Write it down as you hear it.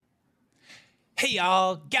Hey,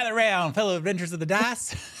 y'all, gather around, fellow adventurers of the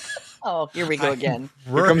dice. Oh, here we go again.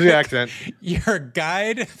 Here comes the accent. Your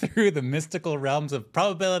guide through the mystical realms of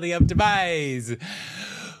probability of demise.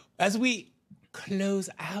 As we close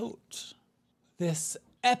out this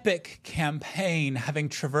epic campaign, having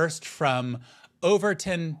traversed from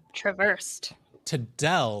Overton to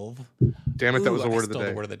Delve. Damn it, that was the word of the stole day.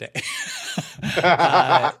 The word of the day.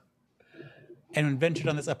 And ventured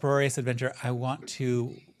on this uproarious adventure, I want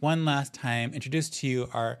to one last time introduce to you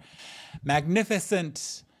our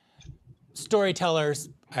magnificent storytellers.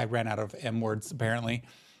 I ran out of M words apparently,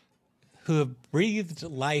 who have breathed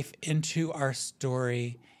life into our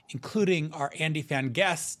story, including our Andy fan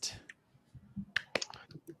guest.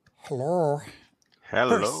 Hello.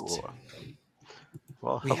 First,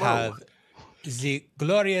 Well, we hello. have the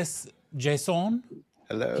glorious Jason.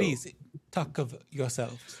 Hello. Please talk of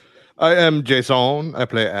yourselves. I am Jason. I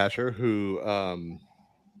play Asher, who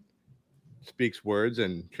speaks words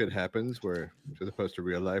and shit happens, where as opposed to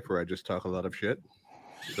real life, where I just talk a lot of shit.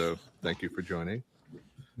 So thank you for joining.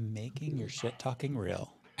 Making your shit talking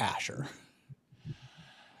real, Asher.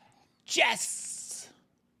 Jess.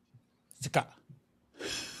 Zika.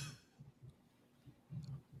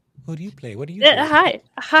 Who do you play? What do you do? Hi.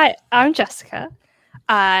 I'm Jessica.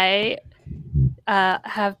 I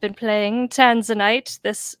have been playing Tanzanite,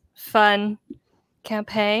 this fun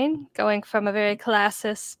campaign, going from a very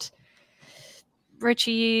classist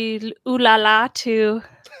Richie Oolala to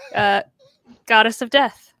Goddess of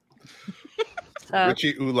Death. So,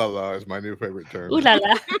 Richie Ooh La La is my new favorite term.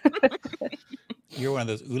 Oolala. You're one of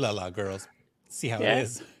those ooh la la girls. See how Yeah. it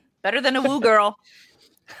is. Better than a woo girl.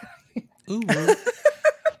 Ooh.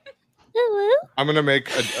 I'm gonna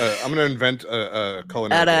invent a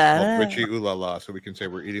culinary dish called Richie Ooh La La, so we can say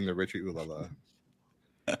we're eating the Richie Ooh La La.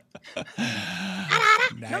 Nice.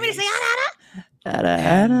 Want me to say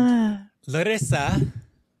And Larissa.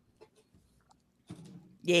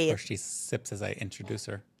 Yeah. Or she sips as I introduce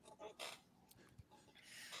her.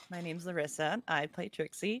 My name's Larissa. I play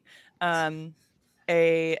Trixie. A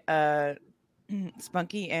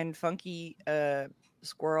spunky and funky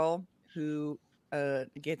squirrel who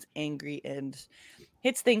gets angry and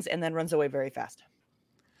hits things and then runs away very fast.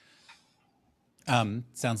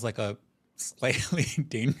 Sounds like a slightly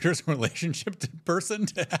dangerous relationship person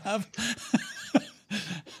to have.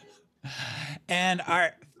 And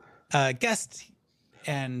our guest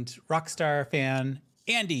and rockstar fan,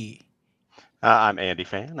 Andy. I'm Andy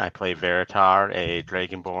Fan. I play Veritar, a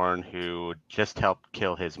Dragonborn who just helped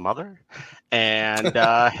kill his mother and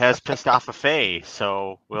has pissed off a Fae.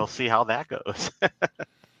 So we'll see how that goes.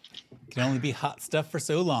 Can only be hot stuff for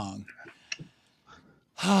so long.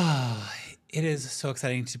 It is so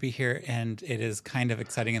exciting to be here, and it is kind of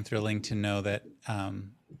exciting and thrilling to know that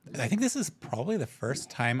I think this is probably the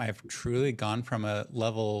first time I've truly gone from a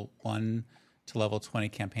level 1 to level 20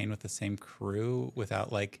 campaign with the same crew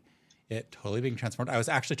without like it totally being transformed. I was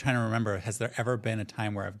actually trying to remember, has there ever been a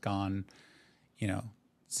time where I've gone,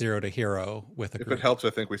 0 to hero with a group? If it helps, I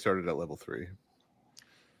think we started at level 3.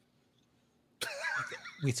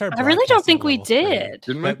 We started. I really don't broadcasting think we level 3. did.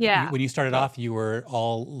 Didn't we? But Yeah. when you started off, you were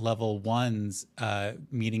all level 1s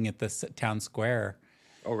meeting at the town square.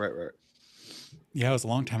 Oh, right. Yeah, it was a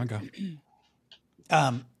long time ago.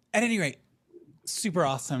 At any rate, super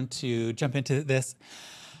awesome to jump into this.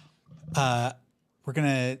 We're going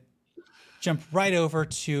to jump right over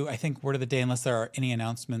to, I think, word of the day, unless there are any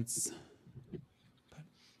announcements.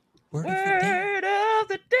 Word of the day. Word of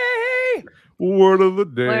the day. Word of the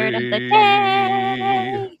day. Word of the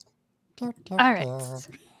day. All right.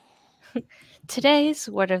 Today's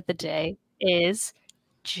word of the day is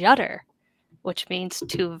judder, which means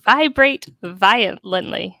to vibrate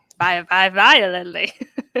violently. Violently.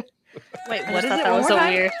 Wait, I what just is thought it? that was so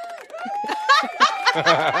weird.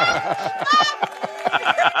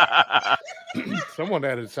 Someone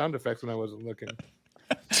added sound effects when I wasn't looking.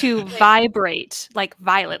 To vibrate, like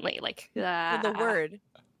violently, like The word.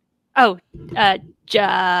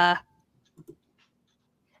 judder,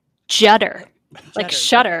 like Judder.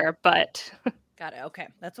 shudder, but Got it. Okay.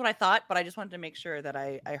 That's what I thought, but I just wanted to make sure that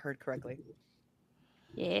I heard correctly.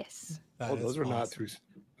 yes. That Oh, is those are not awesome.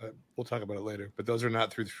 through. We'll talk about it later, but those are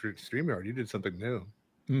not through StreamYard. You did something new.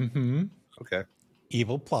 Mm-hmm. Okay.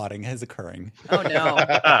 Evil plotting is occurring. Oh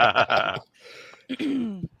no.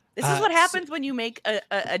 This is what so- happens when you make a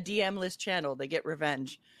DM-less channel. They get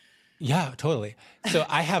revenge. Yeah, totally. So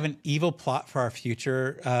I have an evil plot for our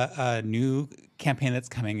future new campaign that's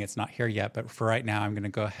coming. It's not here yet, but for right now, I'm going to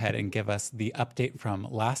go ahead and give us the update from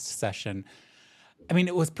last session. I mean,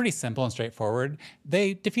 it was pretty simple and straightforward.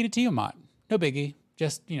 They defeated Tiamat. No biggie.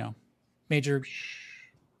 Just, major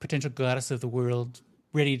potential goddess of the world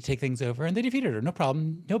ready to take things over, and they defeated her. No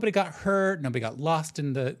problem. Nobody got hurt. Nobody got lost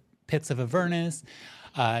in the pits of Avernus.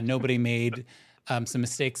 Nobody made some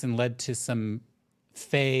mistakes and led to some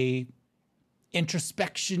fey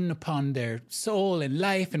introspection upon their soul and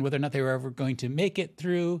life and whether or not they were ever going to make it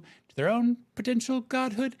through to their own potential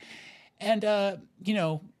godhood. And,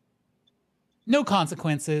 no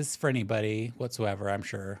consequences for anybody whatsoever, I'm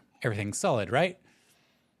sure. Everything's solid, right?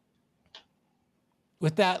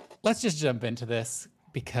 With that, let's just jump into this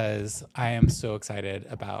because I am so excited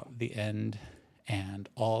about the end and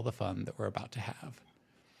all the fun that we're about to have.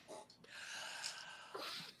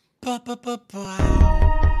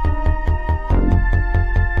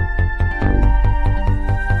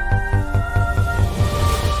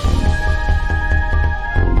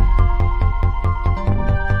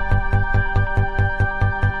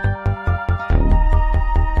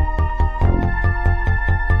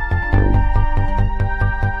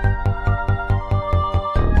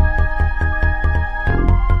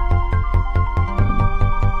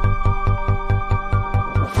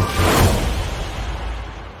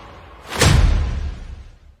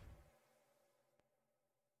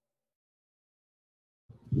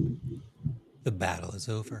 The battle is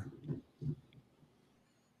over.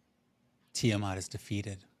 Tiamat is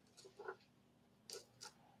defeated.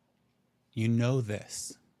 You know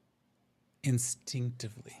this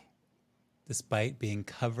instinctively, despite being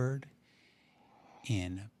covered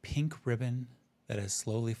in pink ribbon that has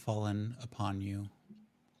slowly fallen upon you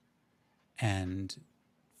and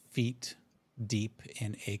feet deep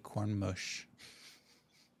in acorn mush.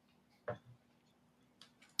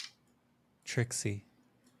 Trixie,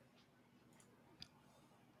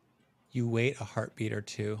 you wait a heartbeat or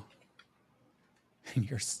two, and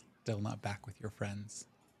you're still not back with your friends.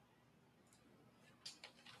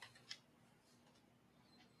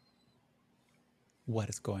 What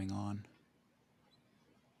is going on?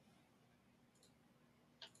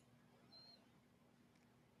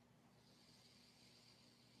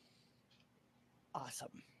 Awesome.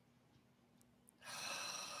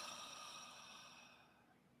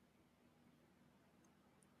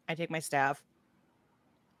 I take my staff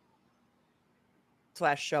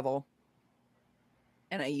 / shovel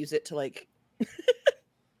and I use it to like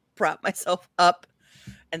prop myself up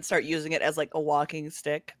and start using it as like a walking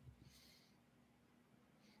stick.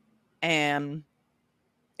 And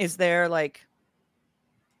is there like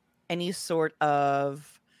any sort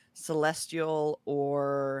of celestial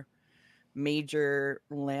or major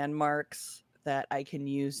landmarks that I can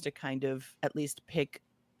use to kind of at least pick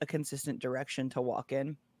a consistent direction to walk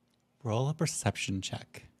in? Roll a perception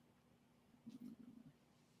check.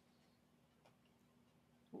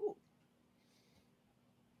 Ooh.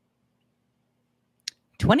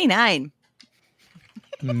 29.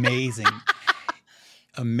 Amazing.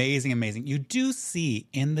 Amazing. You do see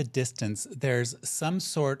in the distance, there's some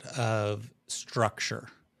sort of structure.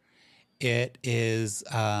 It is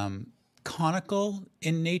conical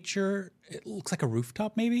in nature. It looks like a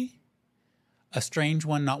rooftop, maybe. A strange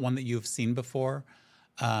one, not one that you've seen before.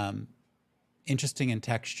 Interesting in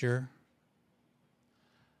texture.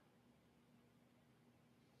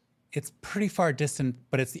 It's pretty far distant,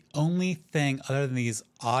 but it's the only thing other than these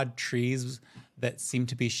odd trees that seem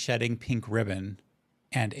to be shedding pink ribbon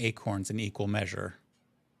and acorns in equal measure.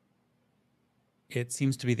 It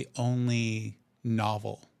seems to be the only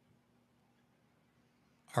novel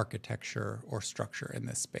architecture or structure in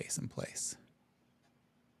this space and place.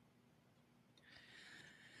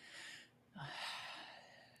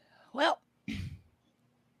 Well,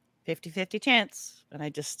 50-50 chance. And I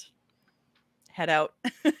just head out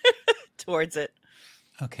towards it.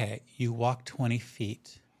 Okay, you walk 20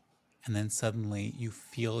 feet, and then suddenly you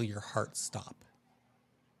feel your heart stop.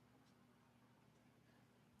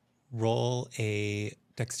 Roll a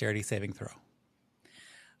dexterity saving throw.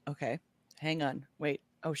 Okay, hang on. Wait.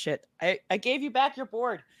 Oh, shit. I gave you back your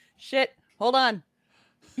board. Shit. Hold on.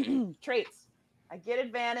 Traits. I get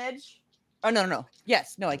advantage. Oh, no.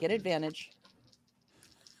 Yes. No, I get advantage.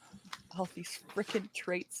 All these freaking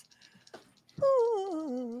traits.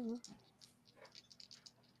 Ooh.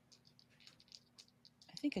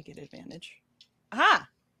 I think I get advantage. Aha!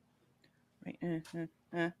 Right.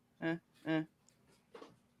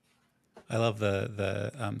 I love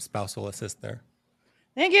the spousal assist there.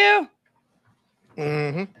 Thank you.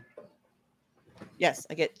 Mm-hmm. Yes,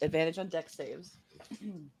 I get advantage on dex saves.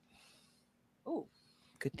 Oh,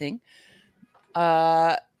 good thing.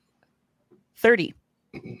 30.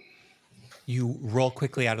 You roll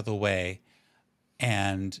quickly out of the way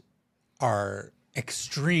and are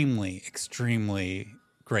extremely, extremely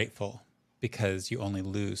grateful because you only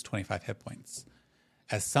lose 25 hit points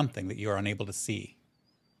as something that you are unable to see.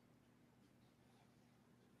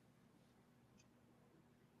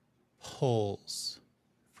 Pulls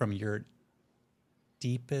from your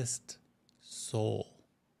deepest soul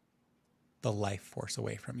the life force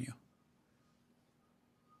away from you.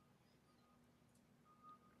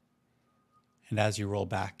 And as you roll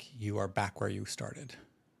back, you are back where you started.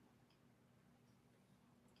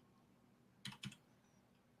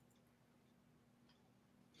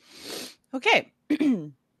 Okay.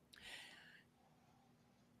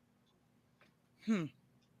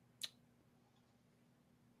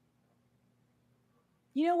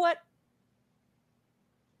 You know what?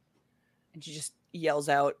 And she just yells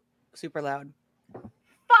out super loud,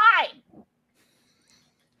 "Fine!"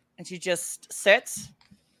 And she just sits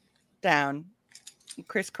down,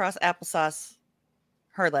 crisscross applesauce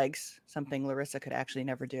her legs, something Larissa could actually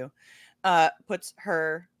never do, puts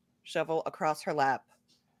her shovel across her lap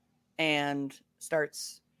and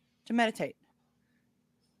starts to meditate.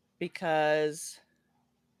 Because,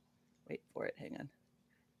 wait for it, hang on.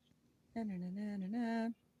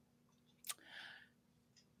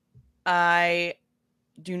 I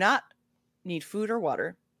do not need food or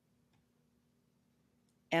water,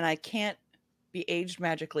 and I can't be aged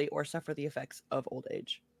magically or suffer the effects of old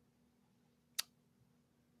age.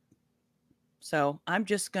 So I'm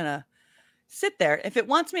just going to sit there. If it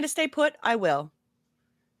wants me to stay put, I will.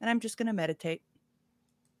 And I'm just going to meditate.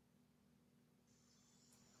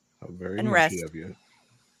 How very And mushy rest. of you.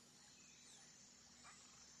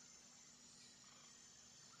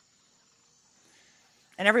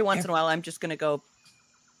 And every once in a while, I'm just going to go,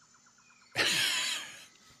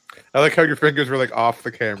 I like how your fingers were like off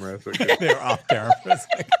the camera. So They were off camera for a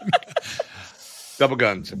second. double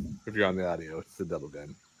guns. If you're on the audio, it's the double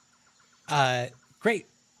gun. Great.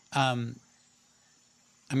 I'm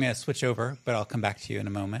going to switch over, but I'll come back to you in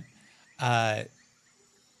a moment. Asher,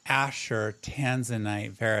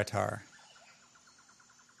 Tanzanite, Veritar.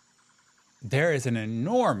 There is an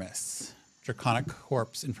enormous draconic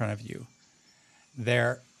corpse in front of you.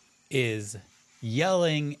 There is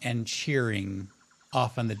yelling and cheering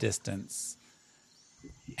off in the distance.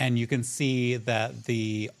 And you can see that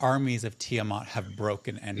the armies of Tiamat have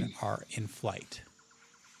broken and are in flight.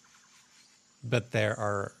 But there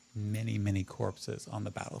are many, many corpses on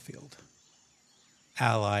the battlefield,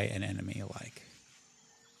 ally and enemy alike.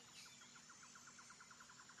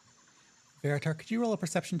 Veritar, could you roll a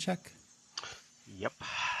perception check? Yep.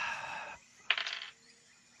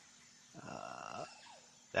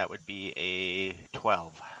 That would be a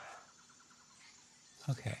 12.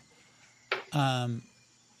 Okay.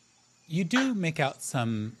 You do make out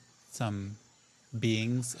some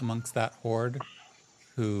beings amongst that horde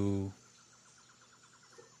who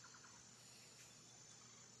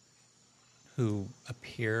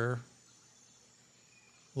appear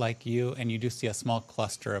like you, and you do see a small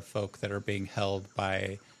cluster of folk that are being held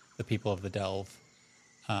by the people of the Delve.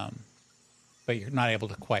 But you're not able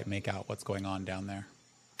to quite make out what's going on down there.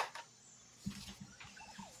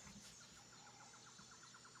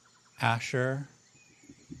 Asher,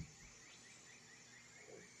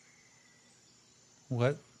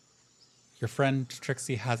 what? Your friend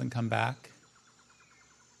Trixie hasn't come back?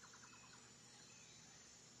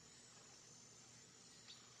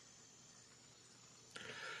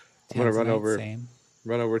 I'm gonna run Tanzanite,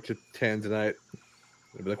 over to Tanzanite.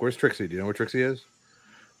 I'll be like, "Where's Trixie? Do you know where Trixie is?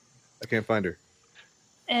 I can't find her."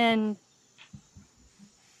 And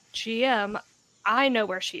GM, I know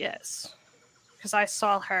where she is because I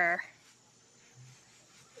saw her.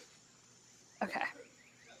 Okay.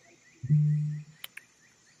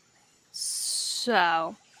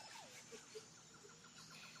 So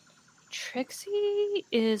Trixie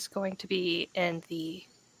is going to be in the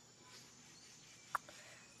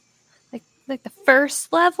like the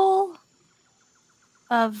first level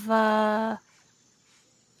of and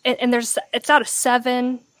there's it's out of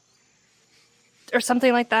 7 or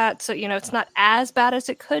something like that, so it's not as bad as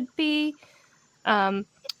it could be.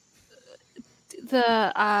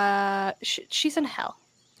 She's in hell.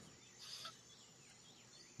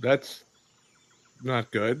 That's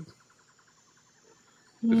not good.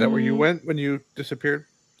 Is that where you went when you disappeared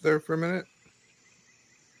there for a minute?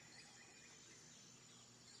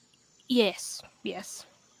 Yes.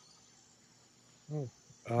 Oh.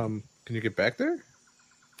 Can you get back there?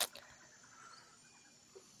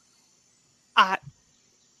 I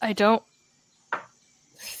don't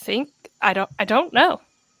think I don't know.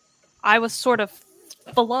 I was sort of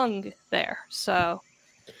flung there, so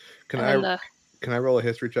Can I roll a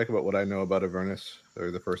history check about what I know about Avernus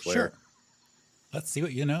or the first layer? Sure. Let's see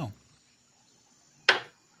what you know.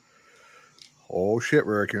 Oh shit,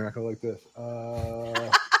 Rick, you're not gonna like this.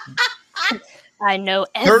 I know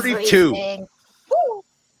 32. everything.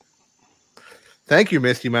 Thank you,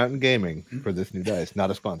 Misty Mountain Gaming, for this new dice.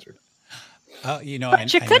 Not a sponsor. You know, But I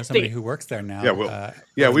you know could somebody be. who works there now. Yeah, we're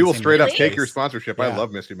in we the will same straight up Really? take your makerspace. sponsorship. I Yeah.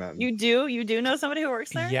 love Misty Mountain. You do know somebody who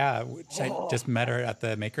works there? Yeah, I just met her at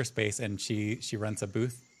the makerspace, and she runs a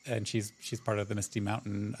booth, and she's part of the Misty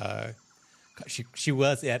Mountain. She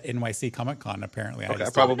was at NYC Comic Con apparently. Okay,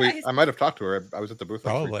 nice. I might have talked to her. I was at the booth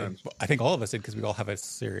like 3 probably. times. I think all of us did because we all have a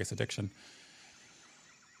serious addiction.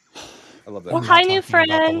 I love that. Well, I'm hi, not new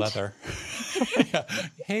talking about the friend. leather. Yeah.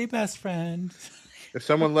 Hey, best friend. If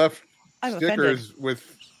someone left I'm stickers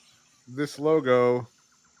with this logo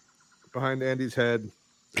behind Andy's head,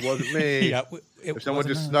 it wasn't me. Yeah, If someone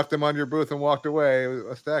just snuck them on your booth and walked away,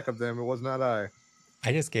 a stack of them, it was not I.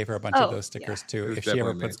 I just gave her a bunch of those stickers It too. was If she ever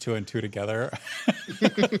definitely puts 2 and 2 together,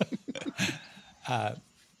 I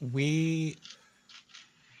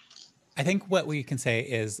think what we can say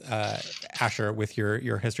is, Asher, with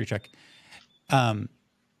your history check,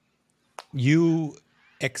 you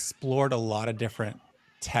explored a lot of different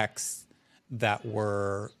texts that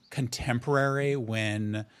were contemporary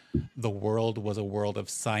when the world was a world of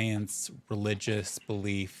science, religious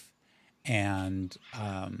belief, and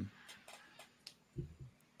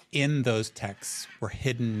in those texts were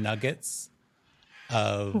hidden nuggets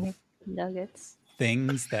of Nuggets.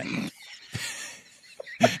 things that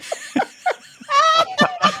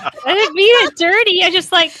I didn't mean it dirty. I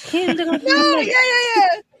just like No,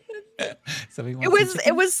 yeah. somebody It wants was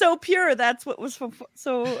it was so pure. That's what was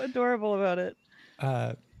so adorable about it.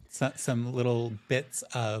 some little bits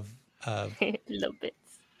of little bits.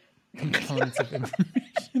 components of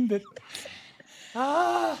information that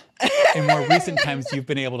in more recent times you've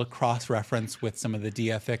been able to cross-reference with some of the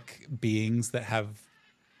deific beings that have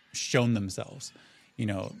shown themselves. You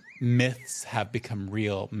know, myths have become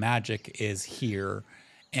real, magic is here,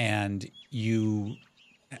 and you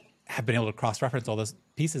have been able to cross-reference all those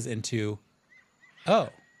pieces into, oh,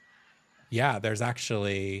 yeah, there's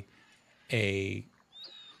actually a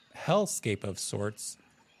hellscape of sorts,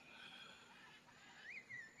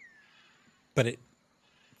 but it,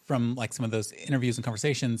 from like some of those interviews and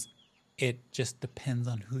conversations, it just depends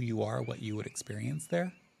on who you are, what you would experience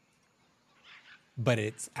there. But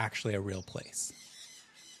it's actually a real place.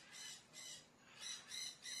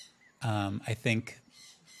 I think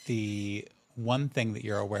the one thing that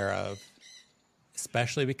you're aware of,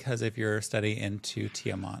 especially because of your study into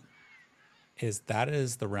Tiamat, is that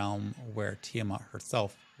is the realm where Tiamat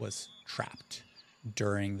herself was trapped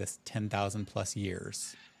during this 10,000 plus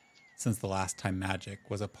years since the last time magic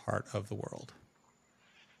was a part of the world.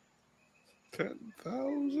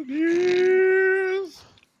 10,000 years.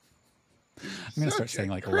 I'm going to start saying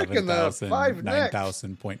like crick in the 11,000, five necks.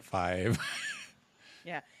 9,000.5.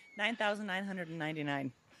 Yeah,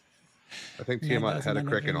 9,999. I think Tiamat had a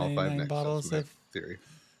crick in all 5 9,999 necks. bottles That's of- my theory.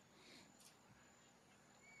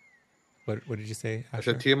 What did you say, I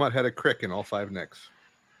Asher? said Tiamat had a crick in all 5 necks.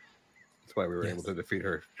 That's why we were Yes. able to defeat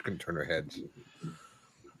her. She couldn't turn her heads.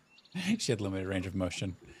 She had limited range of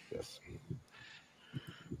motion. Yes.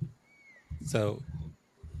 So,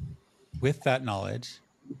 with that knowledge,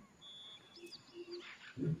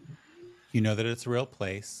 you know that it's a real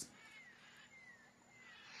place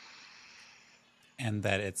and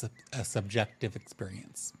that it's a subjective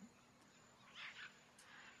experience.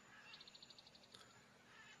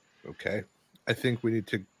 Okay. I think we need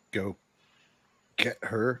to go get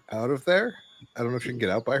her out of there. I don't know if she can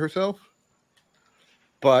get out by herself.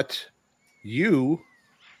 But you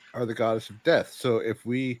are the goddess of death. So if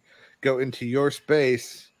we go into your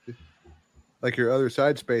space, like your other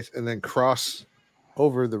side space, and then cross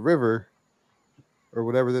over the river, or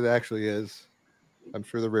whatever that actually is, I'm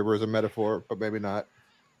sure the river is a metaphor, but maybe not.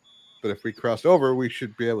 But if we cross over, we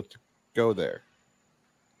should be able to go there.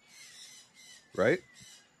 Right?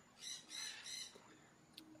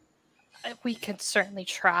 We could certainly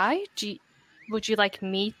try. Would you like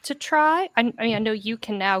me to try? I mean, I know you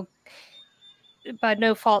can now, by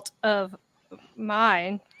no fault of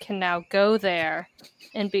mine, can now go there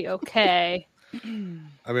and be okay. I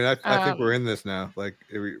mean, I think we're in this now. Like,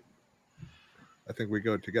 I think we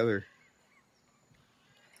go together.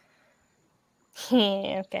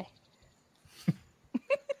 Okay.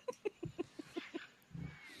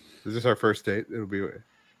 Is this our first date?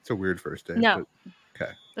 It's a weird first date. No. But,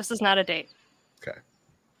 okay. This is not a date. Okay.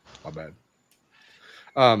 My bad.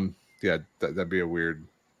 Yeah, that'd be a weird.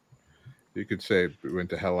 You could say we went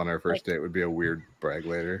to hell on our first date would be a weird brag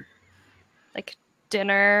later. Like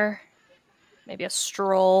dinner, maybe a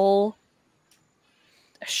stroll,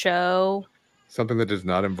 a show. Something that does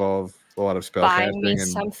not involve a lot of spell Find casting me and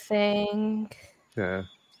something. yeah.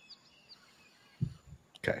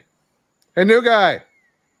 Okay. Hey, new guy.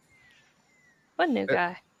 What new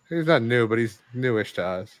guy? He's not new, but he's newish to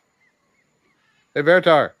us. Hey,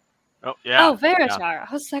 Veritar. Oh yeah. Oh, Veritar.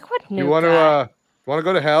 I was like, what new You want guy? to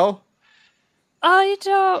go to hell? Oh, you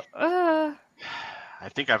don't. I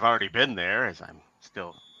think I've already been there, as I'm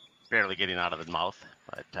still barely getting out of the mouth.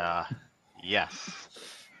 But yes.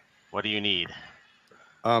 What do you need?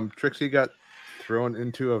 Trixie got thrown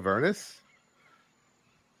into Avernus.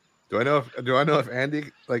 Do I know if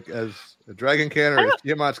Andy, like, as a dragon can or as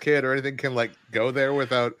Tiamat's kid or anything, can like go there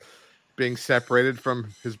without being separated from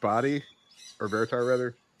his body, or Veritar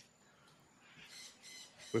rather?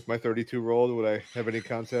 With my 32 roll, would I have any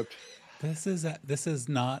concept? This is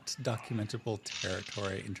not documentable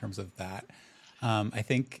territory in terms of that. I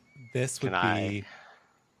think this would be.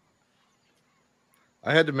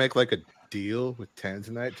 I had to make like a deal with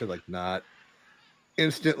Tanzanite to like not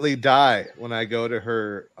instantly die when I go to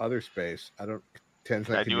her other space. I don't. Tanzanite,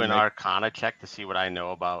 Can I do an Arcana check to see what I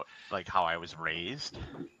know about like how I was raised?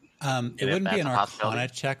 It wouldn't be an Arcana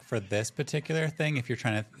check for this particular thing if you're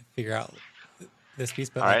trying to figure out this piece.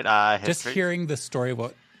 But all right, just hearing the story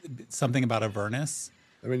about something about Avernus.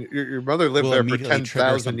 I mean, your mother lived will there for immediately trigger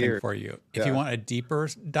 10,000 something years for you. If you want a deeper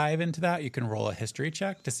dive into that, you can roll a history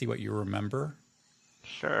check to see what you remember.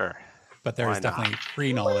 Sure. But there is definitely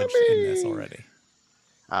free knowledge in this already.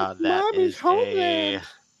 That is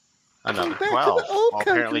another 12. Well,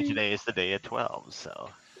 apparently today is the day of 12, so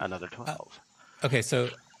another 12. Okay, so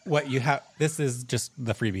what you have, this is just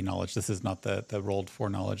the freebie knowledge. This is not the rolled for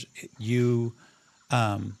knowledge. You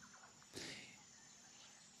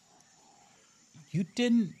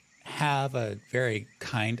didn't have a very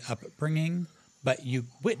kind upbringing, but you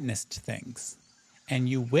witnessed things. And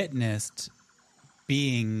you witnessed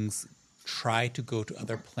beings try to go to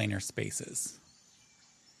other planar spaces.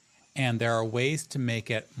 And there are ways to make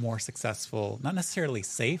it more successful, not necessarily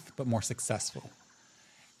safe, but more successful.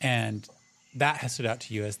 And that has stood out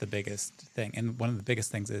to you as the biggest thing. And one of the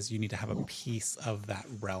biggest things is you need to have a piece of that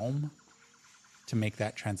realm to make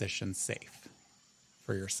that transition safe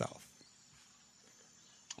for yourself.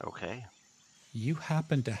 Okay. You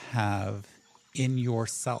happen to have in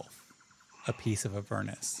yourself a piece of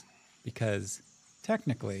Avernus because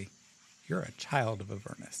technically you're a child of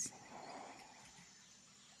Avernus.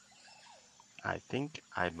 I think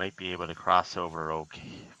I might be able to cross over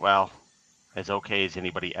okay. Well, as okay as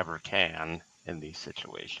anybody ever can in these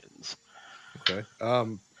situations. Okay.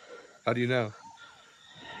 How do you know?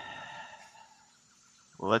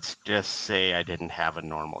 Let's just say I didn't have a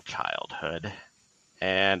normal childhood.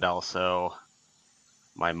 And also,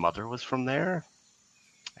 my mother was from there,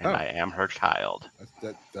 and I am her child.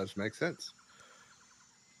 That does make sense.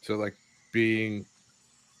 So, like, being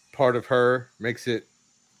part of her makes it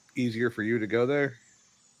easier for you to go there?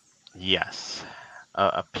 Yes.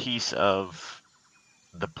 A piece of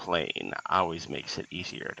the plane always makes it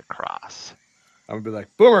easier to cross. I'm going to be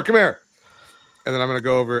like, Boomer, come here. And then I'm going to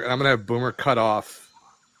go over, and I'm going to have Boomer cut off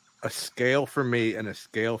a scale for me and a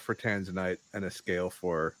scale for Tanzanite and a scale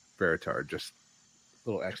for Veritar. Just a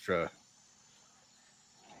little extra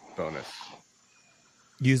bonus.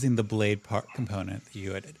 Using the blade part component that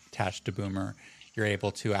you had attached to Boomer, you're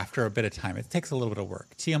able to, after a bit of time, it takes a little bit of work.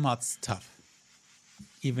 Tiamat's tough,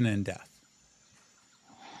 even in death.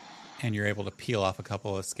 And you're able to peel off a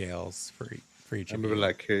couple of scales for each of you. I'm going to be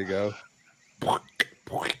like, here you go. And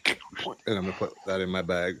I'm going to put that in my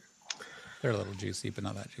bag. They're a little juicy, but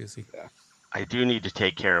not that juicy. Yeah. I do need to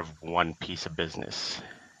take care of one piece of business,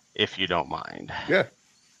 if you don't mind. Yeah.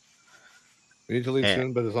 We need to leave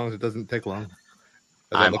soon, but as long as it doesn't take long.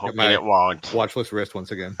 I'm hoping it won't. Watchless wrist once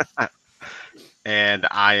again. And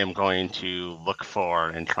I am going to look for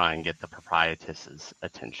and try and get the proprietress's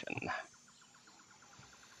attention.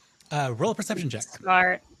 Roll a perception check.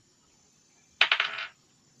 Smart.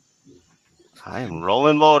 I am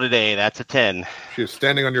rolling low today. That's a 10. She is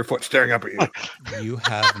standing on your foot, staring up at you. You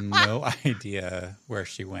have no idea where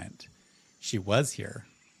she went. She was here,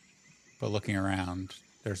 but looking around,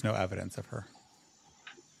 there's no evidence of her.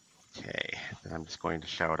 Okay, then I'm just going to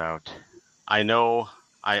shout out, I know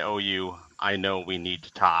I owe you. I know we need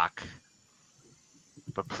to talk.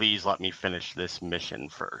 But please let me finish this mission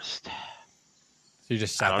first. So you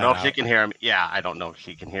just shout I don't know if she can hear me. Yeah, I don't know if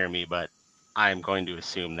she can hear me, but I'm going to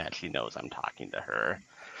assume that she knows I'm talking to her.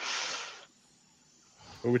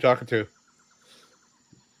 Who are we talking to?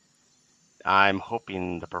 I'm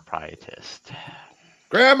hoping the proprietress.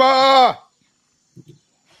 Grandma!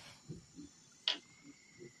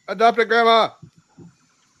 Adopted grandma!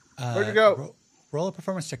 Where'd you go? Roll a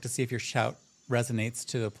performance check to see if your shout resonates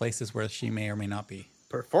to the places where she may or may not be.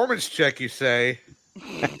 Performance check, you say?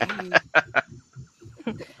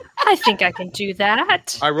 I think I can do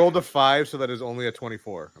that. I rolled a 5, so that is only a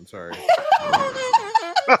 24. I'm sorry.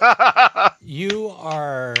 You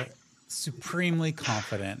are supremely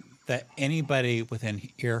confident that anybody within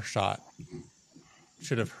earshot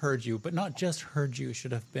should have heard you, but not just heard you,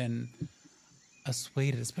 should have been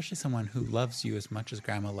assuaded, especially someone who loves you as much as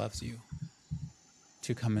Grandma loves you,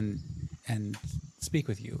 to come in and speak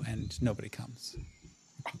with you, and nobody comes.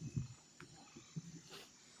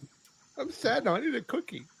 I'm sad now. I need a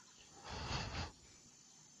cookie.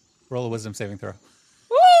 Roll a wisdom saving throw.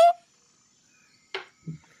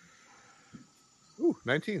 Ooh,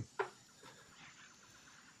 19.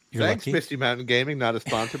 You're Thanks, lucky. Misty Mountain Gaming. Not a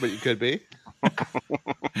sponsor, but you could be.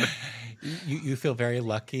 You feel very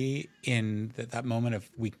lucky in that moment of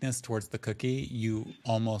weakness towards the cookie. You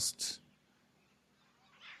almost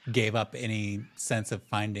gave up any sense of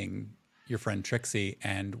finding your friend Trixie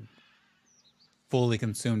and fully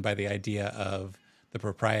consumed by the idea of the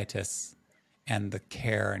proprietress and the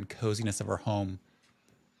care and coziness of her home.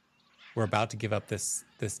 We're about to give up this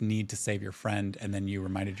need to save your friend, and then you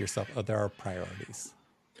reminded yourself, oh, there are priorities.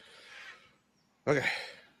 Okay.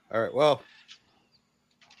 All right. Well,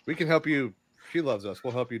 we can help you. She loves us.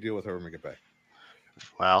 We'll help you deal with her when we get back.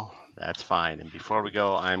 Well, that's fine. And before we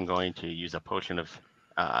go, I'm going to use a potion of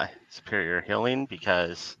superior healing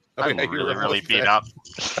because I'm yeah, you're really almost beat dead. up,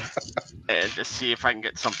 and just see if I can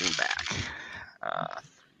get something back.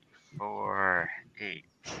 3, 4, 8,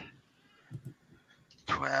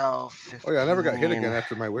 12, 15, Oh, yeah. I never got hit again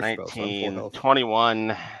after my wish spell. So I'm full 19, health.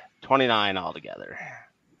 21, 29 altogether.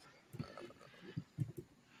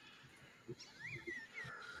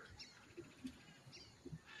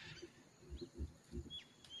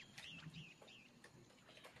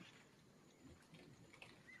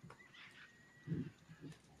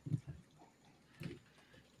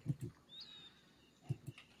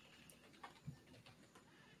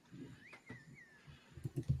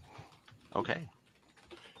 Okay.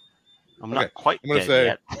 I'm Okay, not quite I'm gonna dead say-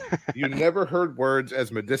 yet. You never heard words as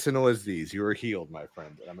medicinal as these. You are healed, my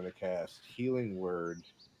friend. And I'm going to cast Healing Word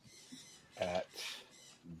at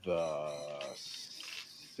the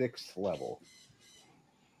 6th level.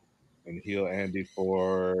 And heal Andy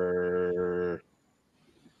for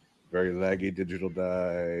very laggy digital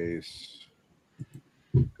dice.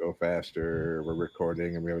 Go faster. We're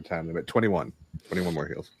recording and we have a time limit. 21. 21 more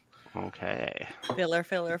heals. Okay. Filler.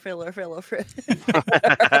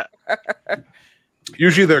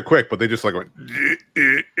 Usually they're quick, but they just like went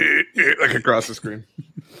like across the screen.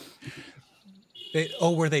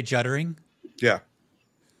 Were they juddering? Yeah.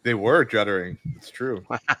 They were juddering. It's true.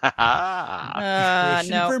 Question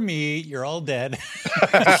No. for me, you're all dead.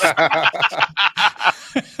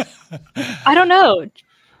 I don't know.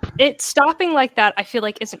 It stopping like that, I feel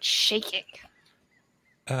like isn't shaking.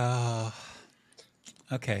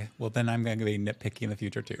 Okay, well then I'm going to be nitpicky in the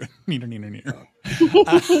future too. Neener.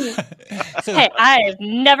 So Hey, I've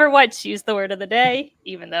never once used the word of the day,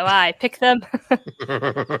 even though I pick them. I just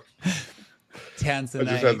had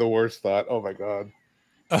Tanzanite. the worst thought. Oh my god.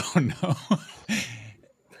 Oh no.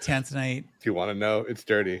 Tanzanite. Do you want to know? It's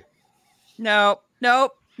dirty. Nope. Sure.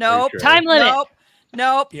 Time limit.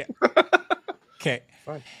 Nope. Yeah. Okay.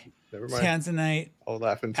 Fine. Never mind. Tanzanite, I'll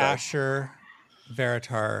laugh inside. Asher,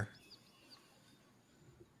 Veritar.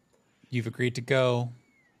 You've agreed to go.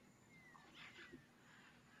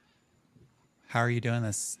 How are you doing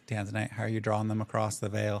this, Tanzanite? How are you drawing them across the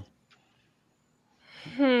veil?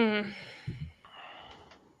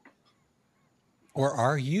 Or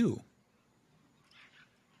are you?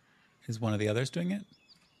 Is one of the others doing it?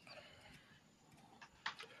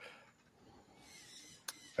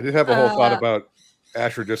 I did have a whole thought about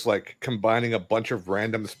Asher just like combining a bunch of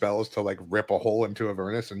random spells to like rip a hole into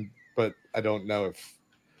Avernus, but I don't know if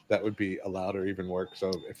that would be allowed or even work.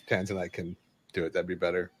 So if Tanzanite can do it, that'd be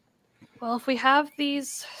better. Well, if we have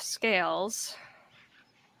these scales,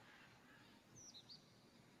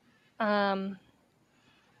 Asher,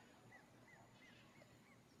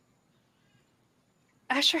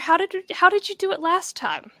 how did you do it last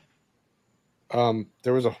time?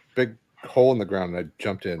 There was a big hole in the ground and I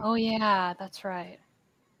jumped in. Oh yeah, that's right.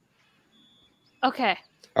 Okay,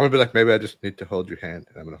 I'm gonna be like, maybe I just need to hold your hand,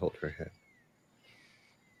 and I'm gonna hold her hand.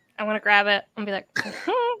 I'm gonna grab it and be like,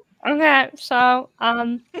 okay, so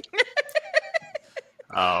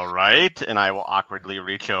All right, and I will awkwardly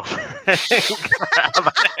reach over and grab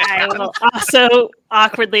it. I will also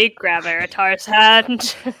awkwardly grab Eritar's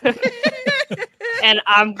hand. And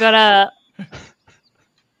I'm gonna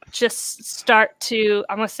just I'm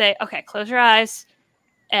gonna say, okay, close your eyes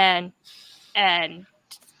and and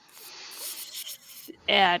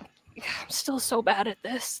I'm still so bad at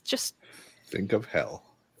this. Just Think of hell.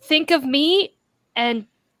 think of me and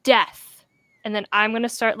death, and then I'm gonna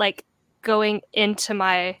start like going into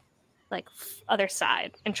my like other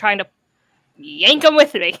side and trying to yank them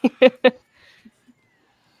with me.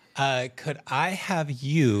 Could I have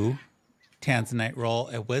you, Tanzanite, roll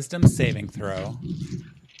a wisdom saving throw?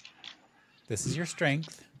 This is your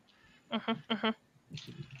strength.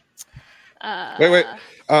 Wait.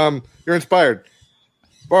 You're inspired.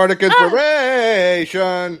 Bardic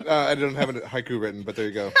inspiration. I don't have a haiku written, but there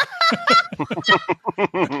you go.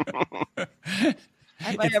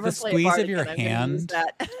 It's the squeeze of your hand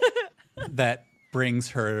that brings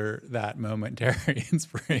her that momentary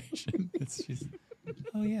inspiration. She's,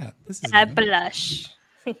 oh yeah, this is. I new. blush.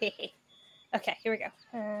 Okay, here we go.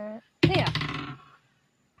 Yeah.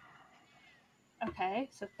 Okay,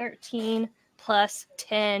 so 13 plus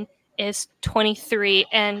 10 is 23,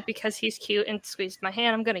 and because he's cute and squeezed my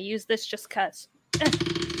hand, I'm going to use this just because.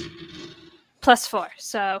 Plus 4,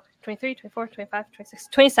 so 23, 24, 25, 26,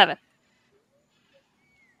 27.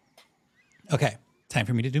 Okay, time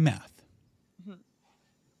for me to do math.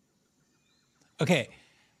 Okay,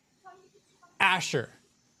 Asher,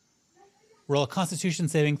 roll a Constitution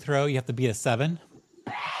saving throw. You have to beat a 7.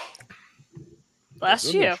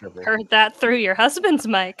 Bless you. Sniffle. Heard that through your husband's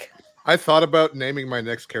mic. I thought about naming my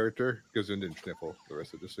next character Gazunden Sniffle,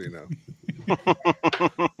 Larissa, just so you know.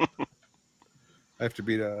 I have to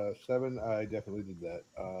beat a 7. I definitely did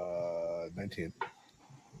that. 19.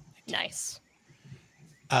 Nice.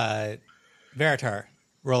 Veritar,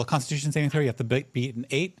 roll a Constitution saving throw. You have to beat an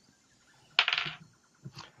 8.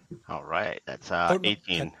 All right, that's no,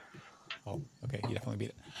 18. Oh, okay, you definitely beat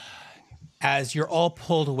it. As you're all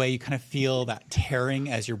pulled away, you kind of feel that tearing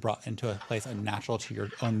as you're brought into a place unnatural to your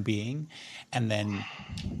own being, and then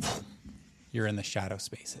you're in the shadow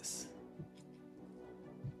spaces.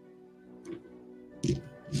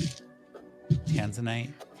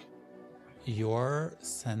 Tanzanite, your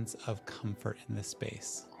sense of comfort in this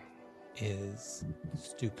space is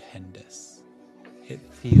stupendous. It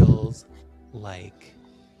feels like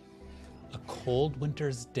a cold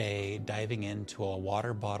winter's day diving into a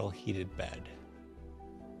water bottle heated bed.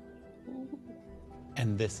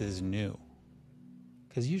 And this is new.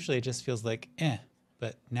 Because usually it just feels like,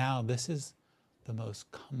 but now this is the most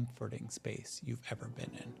comforting space you've ever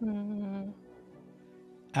been in.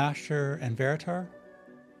 Asher and Veritar,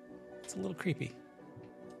 it's a little creepy.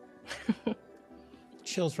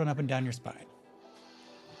 Chills run up and down your spine.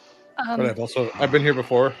 But I've been here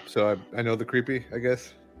before, so I know the creepy, I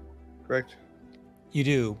guess. Correct? You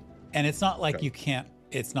do. And it's not like you can't,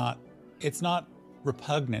 it's not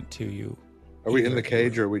repugnant to you. Are we in the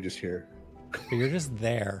cage or are we just here? But you're just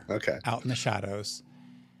there. Okay. Out in the shadows.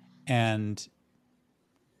 And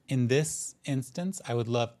in this instance, I would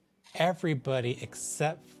love everybody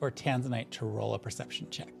except for Tanzanite to roll a perception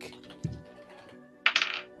check.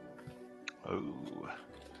 Oh.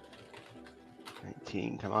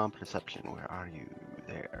 19, come on, perception. Where are you?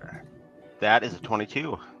 There. That is a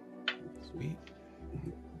 22. Sweet.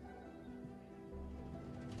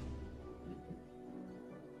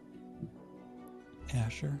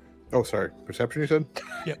 Asher. Oh, sorry. Perception, you said?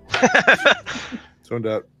 Yep. Zoned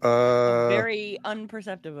out. Very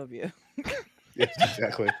unperceptive of you. Yes,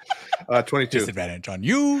 exactly. 22. Disadvantage on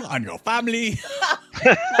you, on your family.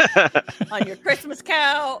 On your Christmas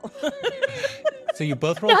cow. So you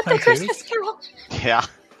both rolled 22s? Yeah.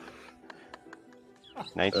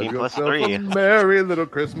 19 Have plus yourself 3. a merry little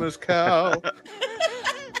Christmas cow.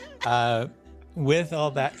 With all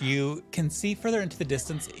that, you can see further into the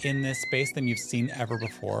distance in this space than you've seen ever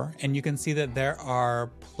before. And you can see that there are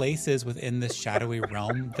places within this shadowy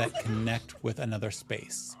realm that connect with another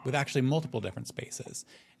space, with actually multiple different spaces.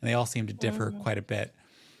 And they all seem to differ quite a bit.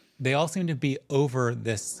 They all seem to be over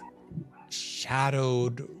this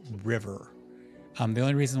shadowed river. The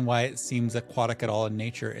only reason why it seems aquatic at all in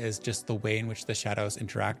nature is just the way in which the shadows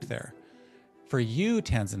interact there. For you,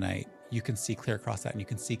 Tanzanite, you can see clear across that, and you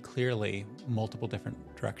can see clearly multiple different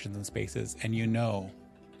directions and spaces, and you know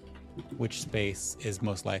which space is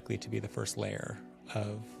most likely to be the first layer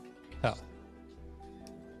of hell.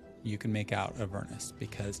 You can make out Avernus,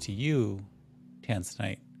 because to you,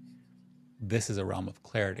 Tanzanite, this is a realm of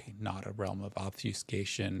clarity, not a realm of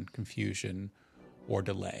obfuscation, confusion, or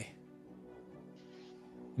delay.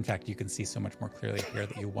 In fact, you can see so much more clearly here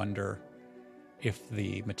that you wonder if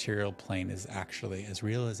the material plane is actually as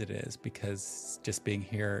real as it is, because just being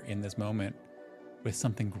here in this moment with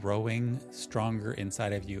something growing stronger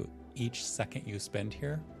inside of you each second you spend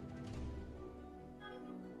here,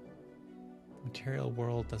 material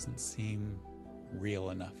world doesn't seem real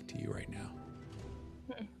enough to you right now.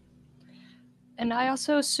 And I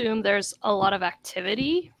also assume there's a lot of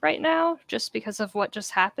activity right now just because of what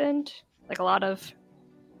just happened. Like a lot of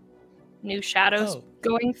new shadows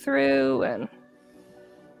going through and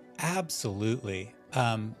absolutely.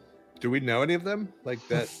 Do we know any of them? Like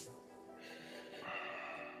that?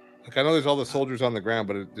 Like I know there's all the soldiers on the ground,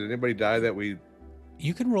 but did anybody die that we...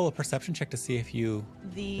 You can roll a perception check to see if you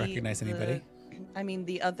recognize anybody.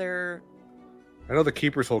 The other... I know the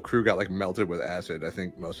Keeper's whole crew got like melted with acid. I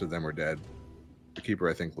think most of them are dead. The Keeper,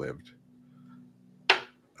 I think, lived.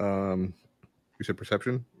 You said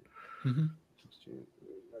perception? Mm-hmm.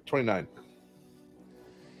 29.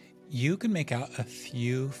 You can make out a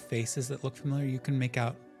few faces that look familiar. You can make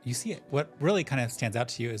out... You see it. What really kind of stands out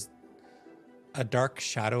to you is a dark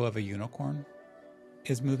shadow of a unicorn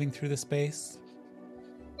is moving through the space,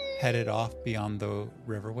 headed off beyond the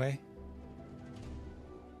riverway.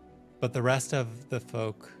 But the rest of the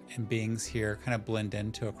folk and beings here kind of blend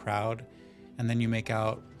into a crowd, and then you make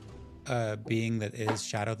out a being that is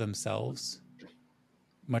shadow themselves,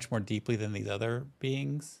 much more deeply than these other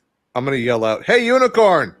beings. I'm going to yell out, "Hey,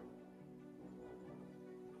 unicorn!"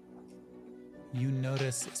 You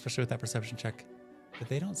notice, especially with that perception check, that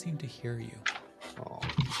they don't seem to hear you. Oh,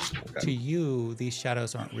 To you, these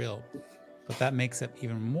shadows aren't real, but that makes it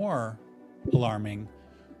even more alarming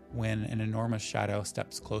when an enormous shadow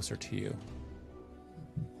steps closer to you.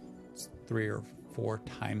 It's 3 or 4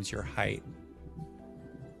 times your height.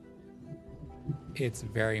 It's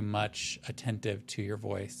very much attentive to your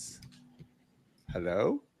voice.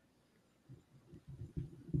 Hello?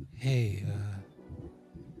 Hey,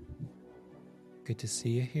 good to see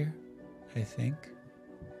you here, I think.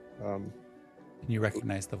 And you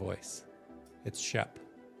recognize the voice. It's Shep.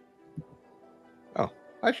 Oh,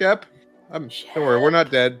 hi, Shep. Don't worry, we're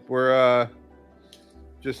not dead. We're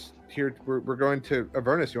just here. We're going to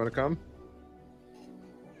Avernus. You want to come?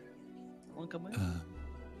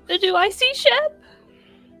 Do I see Shep?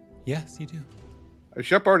 Yes, you do.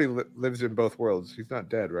 Shep already lives in both worlds. He's not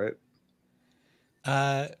dead, right?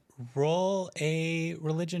 Roll a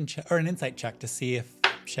religion check or an insight check to see if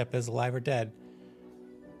Shep is alive or dead.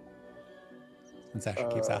 Since Asher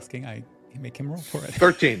keeps asking, I make him roll for it.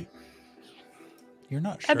 13. You're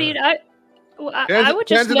not sure. I mean, I would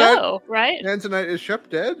just know, right? Tanzanite, is Shep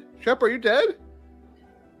dead? Shep, are you dead?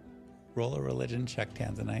 Roll a religion check,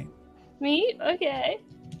 Tanzanite. Me? Okay.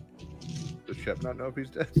 Does Shep not know if he's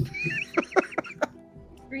dead?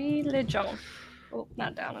 Religion. Oh,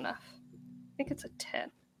 not down enough. I think it's a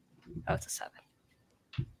 10. Oh, it's a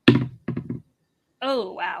 7.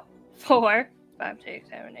 Oh, wow. 4, 5, 6,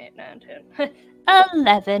 7, 8, 9, 10.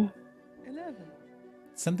 11.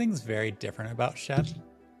 Something's very different about Shep.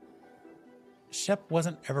 Shep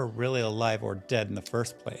wasn't ever really alive or dead in the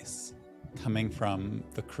first place, coming from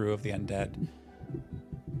the crew of the undead.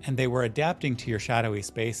 And they were adapting to your shadowy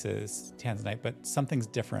spaces, Tanzanite, but something's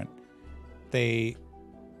different. They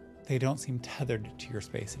don't seem tethered to your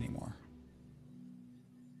space anymore.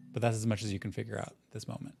 But that's as much as you can figure out at this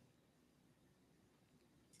moment.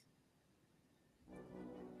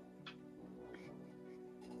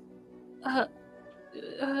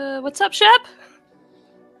 What's up, Shep?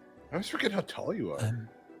 I always forget how tall you are.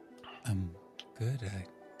 I'm good. I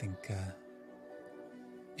think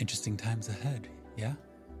interesting times ahead. Yeah?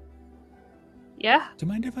 Yeah. Do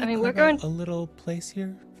you mind if I mean, carve we're going out a little place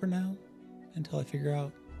here for now until I figure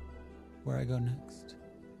out where I go next?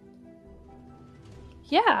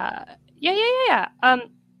 Yeah.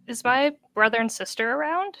 Is my brother and sister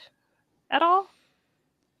around at all?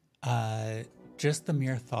 Just the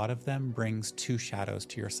mere thought of them brings 2 shadows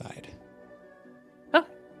to your side. Oh.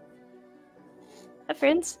 Hi,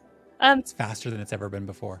 friends. It's faster than it's ever been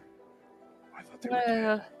before. I thought they were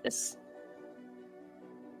dead.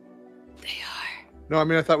 They are. No, I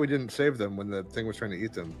mean, I thought we didn't save them when the thing was trying to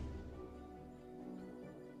eat them.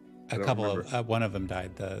 A couple of one of them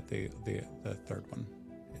died. The third one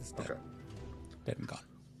is dead. Okay. Dead and gone.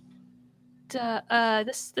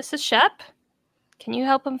 This is Shep. Can you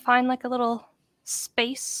help him find like a little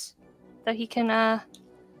space that he can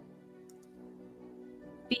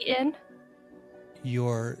be in?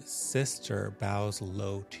 Your sister bows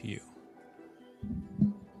low to you.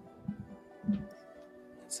 It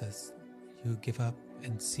says, you give up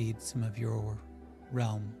and cede some of your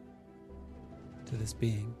realm to this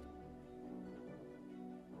being.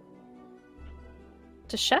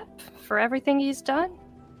 To Shep for everything he's done?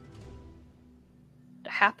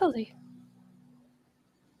 Happily.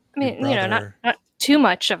 I mean, not too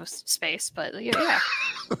much of a space, but yeah.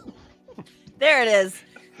 There it is.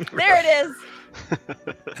 There it is.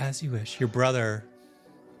 As you wish. Your brother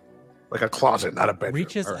Like a closet, not a bedroom.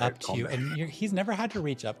 reaches All right, up to calm you, down. and he's never had to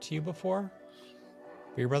reach up to you before.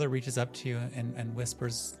 But your brother reaches up to you and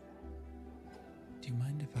whispers, "Do you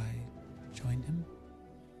mind if I join him?"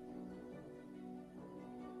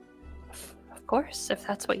 Of course, if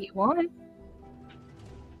that's what you want.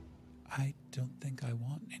 I don't think I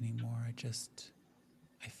want anymore.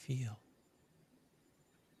 I feel.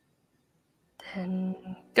 Then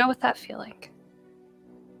go with that feeling.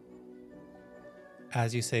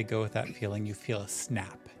 As you say, go with that feeling, you feel a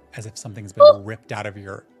snap, as if something's been ripped out of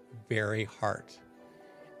your very heart.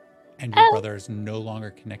 And your brother is no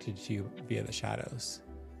longer connected to you via the shadows.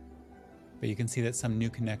 But you can see that some new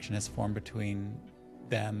connection has formed between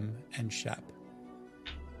them and Shep.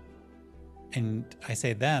 And I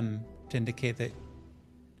say them to indicate that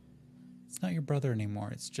it's not your brother anymore.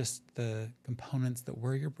 It's just the components that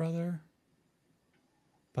were your brother,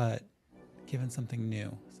 but given something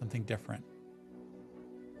new, something different.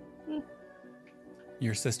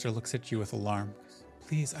 Your sister looks at you with alarm.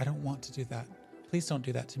 Please, I don't want to do that. Please don't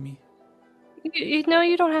do that to me. You know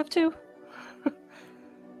you don't have to.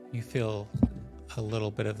 You feel a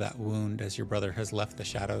little bit of that wound as your brother has left the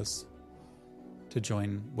shadows to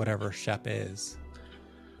join whatever Shep is.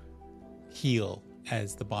 Heal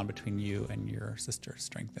as the bond between you and your sister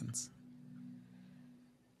strengthens.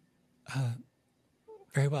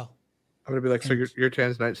 Very well. I'm gonna be like, so you're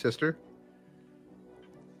Tanzanite's sister?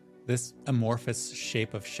 This amorphous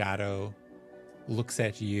shape of shadow looks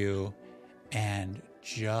at you and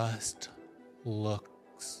just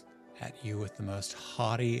looks at you with the most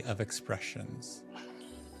haughty of expressions.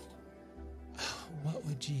 What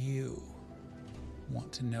would you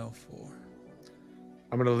want to know for?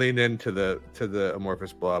 I'm gonna lean into the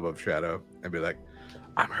amorphous blob of shadow and be like,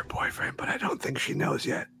 I'm her boyfriend, but I don't think she knows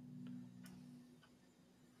yet.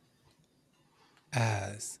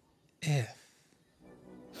 As if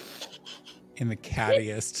in the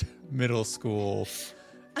cattiest middle school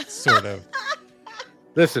sort of.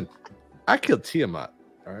 Listen, I killed Tiamat.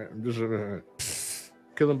 All right, I'm just gonna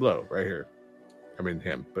kill and blow right here. I mean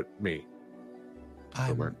him, but me.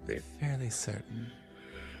 I'm weren't me. fairly certain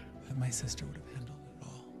that my sister would have handled it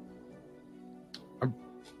all.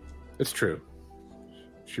 It's true.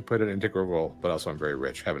 She played an integral role, but also I'm very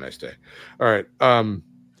rich. Have a nice day. All right.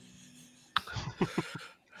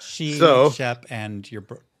 She, So- Shep, and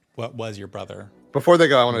what was your brother? Before they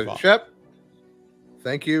go, I want Move to on. Shep.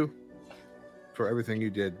 Thank you for everything you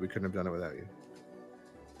did. We couldn't have done it without you.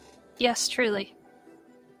 Yes, truly.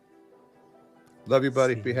 Love you,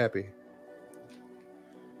 buddy. See Be you. happy.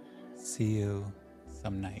 See you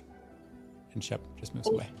some night. And Shep just moves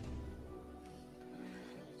away.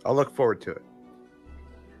 I'll look forward to it.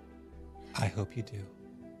 I hope you do.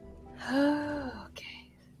 Okay.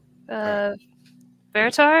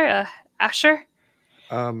 Veritar, Asher,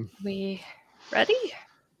 we ready?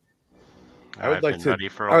 I would I've like been to. ready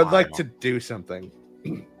for a I would like while. to do something.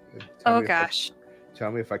 Oh gosh. Tell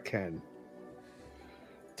me if I can.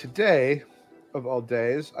 Today, of all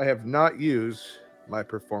days, I have not used my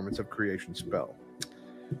performance of creation spell,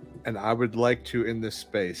 and I would like to, in this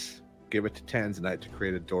space, give it to Tanzanite to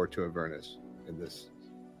create a door to Avernus. In this.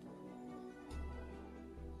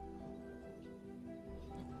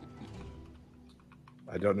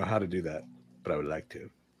 I don't know how to do that, but I would like to.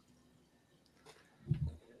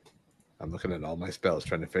 I'm looking at all my spells,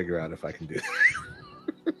 trying to figure out if I can do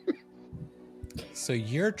that. So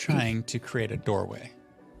you're trying to create a doorway.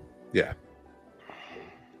 Yeah.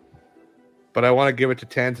 But I want to give it to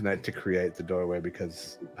Tanzanite to create the doorway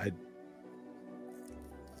because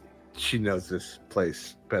she knows this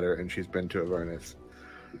place better and she's been to Avernus.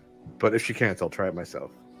 But if she can't, I'll try it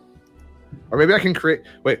myself. Or maybe I can create.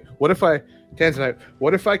 Wait, Tanzanite,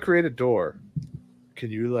 what if I create a door?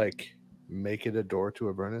 Can you make it a door to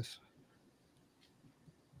Avernus?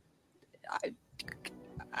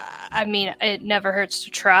 I mean, it never hurts to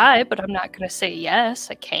try, but I'm not going to say yes.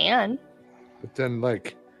 I can. But then,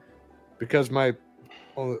 because it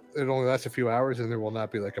only lasts a few hours, and there will not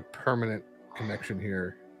be a permanent connection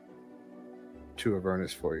here to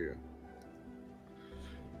Avernus for you.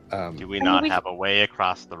 Do we I mean, not we- have a way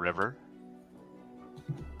across the river?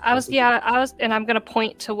 I was, and I'm going to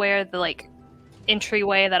point to where the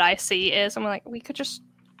entryway that I see is. I'm like, we could just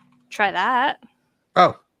try that.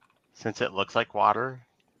 Oh, Since it looks like water,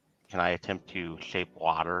 can I attempt to shape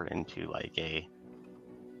water into a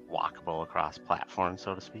walkable across platform,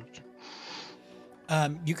 so to speak?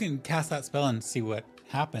 You can cast that spell and see what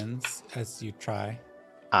happens as you try.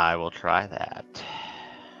 I will try that.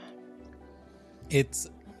 It's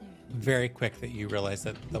very quick that you realize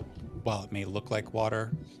that while it may look like water,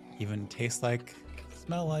 even taste like,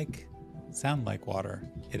 smell like, sound like water,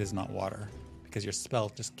 it is not water because your spell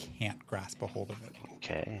just can't grasp a hold of it.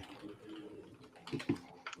 Okay.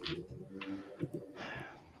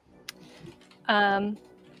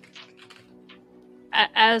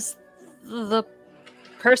 As the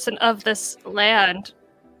person of this land,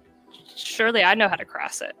 surely I know how to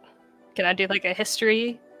cross it. Can I do like a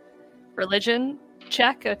history, religion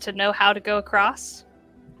check to know how to go across?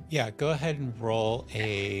 Yeah, go ahead and roll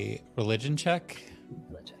a religion check.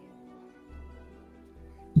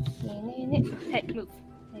 Hey, move.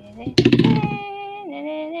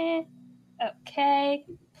 Okay,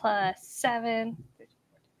 +7.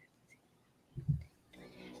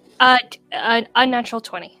 Unnatural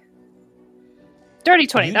 20. Dirty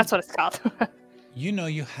 20, that's what it's called. You know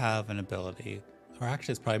you have an ability, or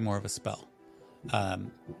actually it's probably more of a spell,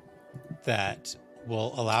 that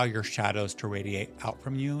will allow your shadows to radiate out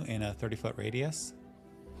from you in a 30-foot radius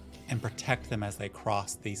and protect them as they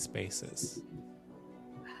cross these spaces.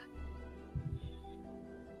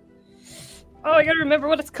 Oh, I gotta remember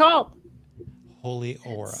what it's called. Holy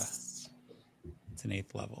Aura. It's an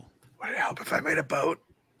 8th level. Would it help if I made a boat?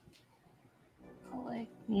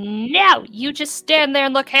 No, you just stand there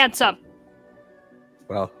and look handsome.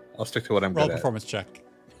 Well, I'll stick to what I'm Roll a good at. performance check.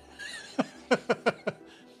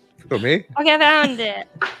 Who, me? Okay, I found it.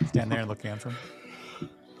 Stand there and look handsome.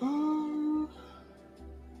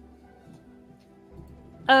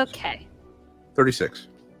 Okay. 36.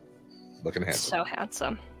 Looking handsome. So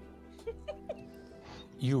handsome.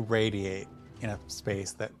 You radiate in a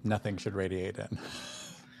space that nothing should radiate in.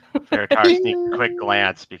 Veritar sneak a quick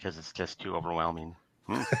glance because it's just too overwhelming.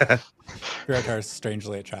 Veritar is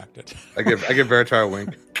strangely attracted. I give Veritar a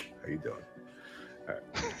wink. How you doing?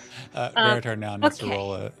 Veritar now needs to okay.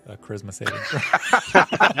 roll a charisma saving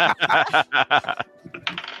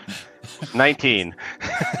throw. 19.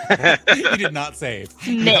 You did not save.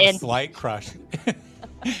 You have Smitten. slight crush.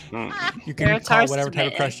 Mm. You can call it Veritar's whatever type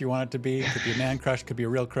of smitten. crush you want it to be. Could be a man crush, could be a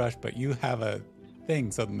real crush, but you have a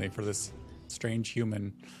thing suddenly for this strange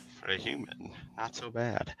human. For a human, not so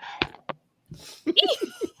bad.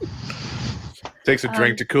 Takes a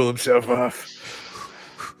drink to cool himself off.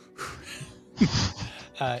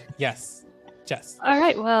 Yes, Jess. All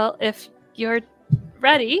right, well, if you're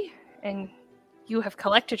ready and you have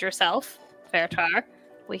collected yourself, Veritar,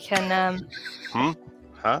 we can Huh?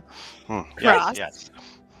 Cross. Yes.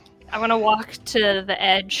 I want to walk to the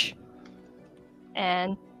edge,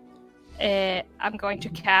 and I'm going to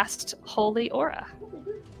cast Holy Aura.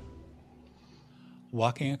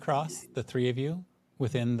 Walking across, the three of you,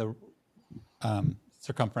 within the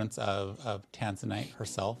circumference of Tanzanite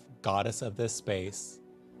herself, goddess of this space,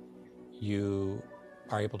 you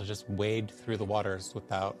are able to just wade through the waters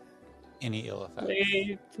without any ill effects.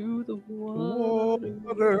 Wade through the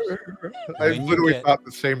Water. I When you literally get- thought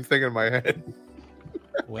the same thing in my head.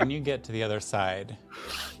 When you get to the other side,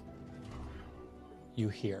 you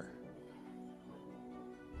hear.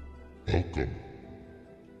 Welcome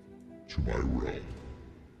to my realm.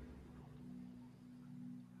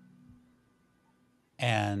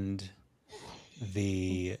 And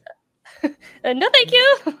the No, thank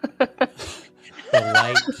you.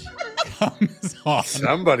 light comes on.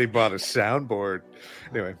 Somebody bought a soundboard.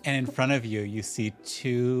 Anyway, And in front of you, you see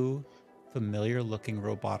two familiar-looking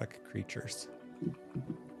robotic creatures.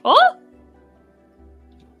 Oh,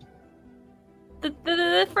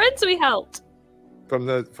 the friends we helped. from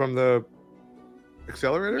the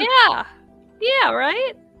accelerator? Yeah,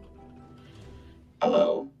 right.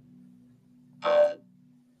 Hello.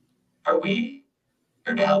 Are we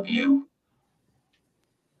here to help you?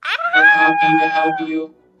 We're happy to help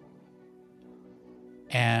you.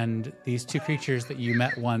 And these two creatures that you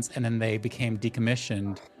met once and then they became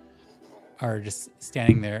decommissioned are just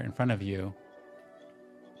standing there in front of you.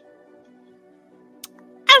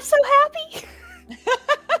 I'm so happy.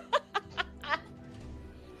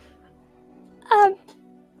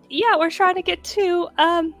 Yeah, we're trying to get to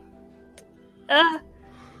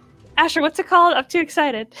Asher, what's it called? I'm too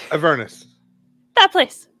excited. Avernus. That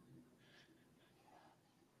place.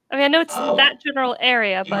 I mean, I know it's Oh. that general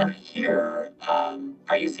area, You're but here.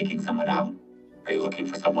 Are you seeking someone out? Are you looking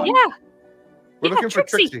for someone? yeah, We're Yeah, looking for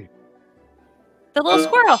Trixie. Trixie. the little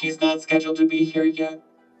squirrel. She's not scheduled to be here yet.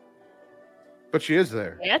 But she is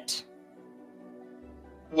there. It?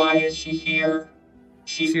 Why is she here?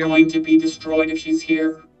 She's She- going to be destroyed if she's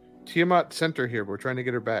here. Tiamat sent her here. We're trying to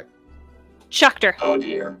get her back. Chucked her. Oh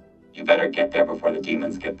dear. You better get there before the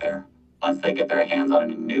demons get there. Once they get their hands on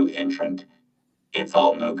a new entrant, it's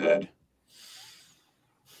all no good.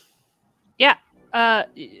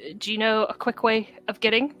 Do you know a quick way of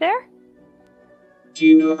getting there? Do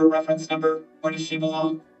you know her reference number? Where does she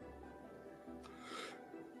belong?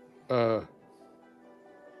 What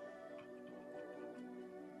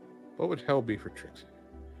would hell be for Trixie?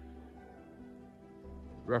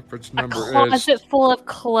 Reference A number closet is full of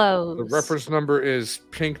clothes. the reference number is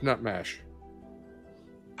pink nut mash.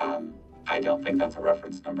 I don't think that's a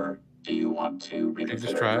reference number. Do you want to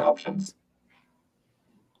reconsider try your it? options?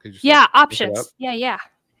 Could you just, Yeah, look it up? options. Yeah.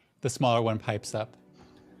 The smaller one pipes up.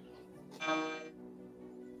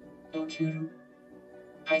 Don't you?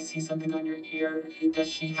 I see something on your ear. Does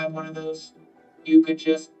she have one of those? You could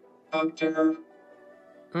just talk to her.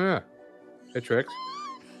 Oh, yeah. Hey, Trix.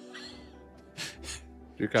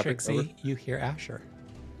 Do you copy? Trixie, Over? you hear Asher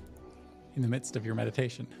in the midst of your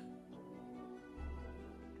meditation.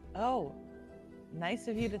 Oh, nice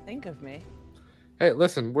of you to think of me. Hey,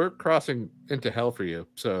 listen, we're crossing into hell for you,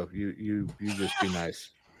 so you just be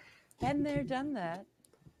nice. Been there, done that.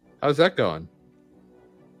 How's that going?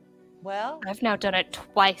 Well, I've now done it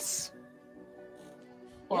twice.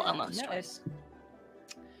 Well, yeah, almost no, twice.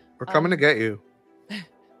 We're coming to get you.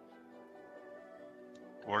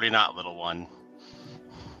 Worry not, little one.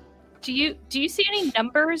 Do you see any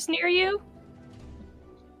numbers near you?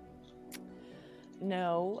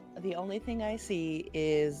 No, the only thing I see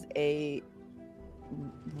is a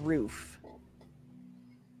roof.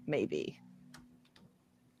 Maybe.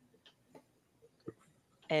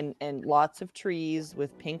 And lots of trees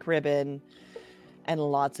with pink ribbon and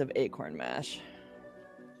lots of acorn mash.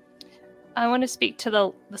 I want to speak to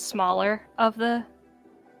the smaller of the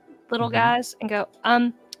little guys and go,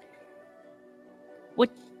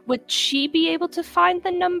 would she be able to find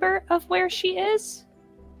the number of where she is?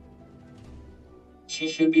 She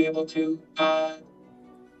should be able to.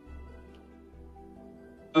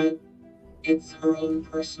 But it's her own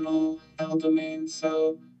personal hell domain,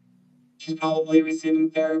 so she's probably receiving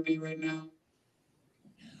therapy right now.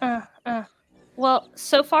 Well,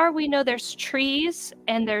 so far we know there's trees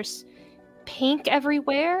and there's pink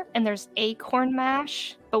everywhere and there's acorn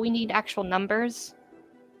mash, but we need actual numbers.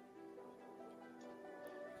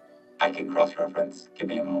 I can cross-reference. Give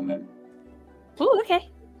me a moment. Ooh, okay.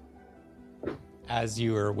 As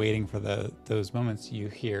you are waiting for those moments, you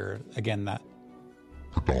hear again that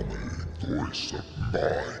The dominating voice of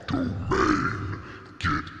my domain.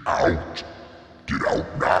 Get out. Get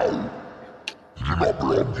out now. You do not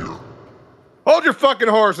belong here. Hold your fucking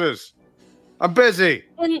horses. I'm busy.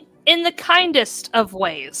 In the kindest of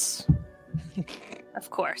ways. Of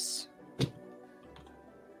course.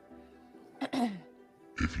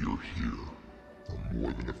 If you're here for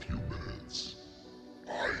more than a few minutes,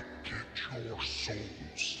 I get your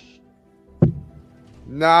souls.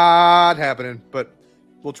 Not happening, but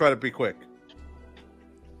we'll try to be quick.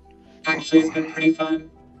 Actually, it's been pretty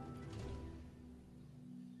fun.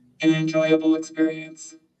 An enjoyable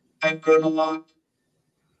experience. I've grown a lot.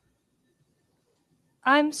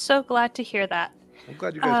 I'm so glad to hear that. I'm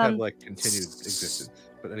glad you guys have continued existence.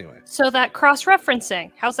 But anyway. So that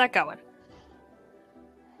cross-referencing, how's that going?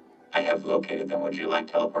 I have located them. Would you like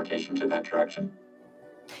teleportation to that direction?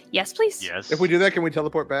 Yes, please. Yes. If we do that, can we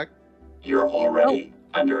teleport back? You're already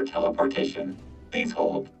under teleportation. Please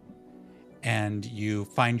hold. and you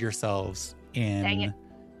find yourselves in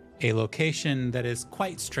a location that is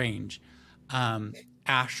quite strange.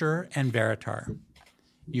 Asher and Veritar,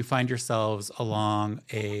 you find yourselves along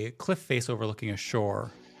a cliff face overlooking a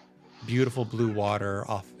shore. Beautiful blue water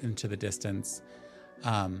off into the distance.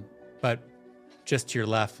 But just to your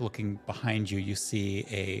left, looking behind you, you see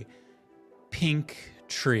a pink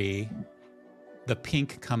tree. The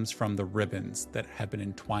pink comes from the ribbons that have been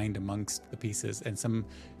entwined amongst the pieces, and some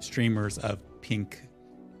streamers of pink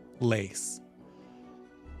lace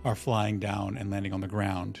are flying down and landing on the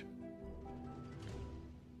ground.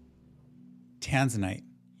 Tanzanite,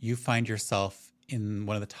 you find yourself in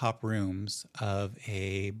one of the top rooms of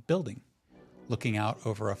a building, looking out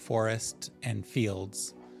over a forest and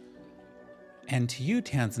fields. And to you,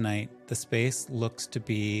 Tanzanite, the space looks to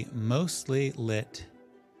be mostly lit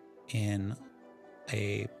in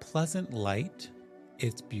a pleasant light.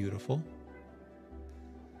 It's beautiful.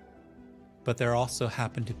 But there also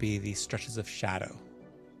happen to be these stretches of shadow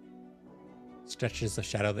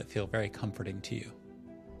that feel very comforting to you.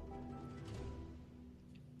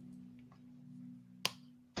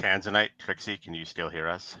 Tanzanite, Trixie, can you still hear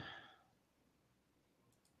us?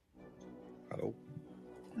 Hello.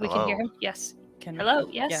 We can hear him. Yes. Can Hello.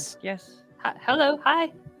 Yes. Yes. Hi, hello.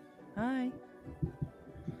 Hi. Hi.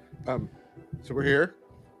 So we're here.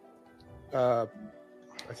 I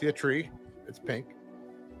see a tree. It's pink.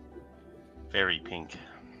 Very pink.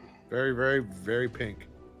 Very, very, very pink.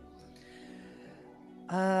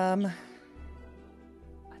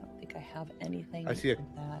 think I have anything I see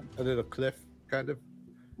like that. a little cliff, kind of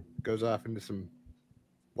goes off into some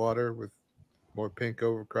water with more pink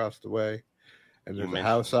over across the way, and You there's a mentioned-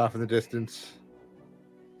 house off in the distance.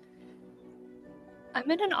 I'm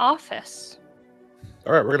in an office.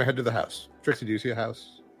 All right, we're gonna head to the house. Trixie, do you see a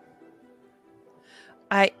house?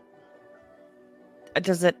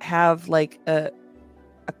 Does it have like a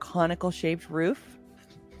conical shaped roof?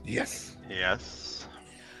 Yes. Yes.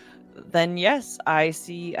 Then yes, I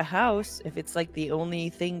see a house. If it's like the only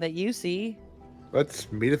thing that you see. Let's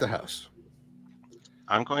meet at the house.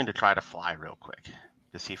 I'm going to try to fly real quick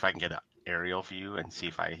to see if I can get an aerial view and see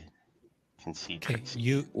if I can see Okay, Trixie.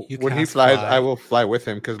 you When he cast flies, fly. I will fly with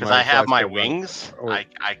him Because I have my wings. Oh. I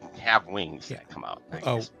have wings Yeah. that come out. I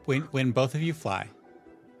Oh, guess. when both of you fly,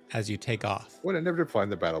 as you take off, Well, I never did fly in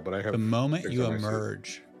the battle, but I have. the moment things you on my suit.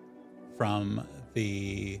 emerge from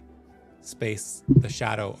the space, the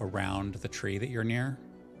shadow around the tree that you're near,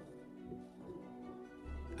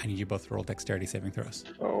 I need you both to roll dexterity saving throws.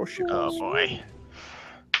 Oh shit! Oh boy.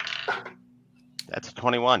 That's a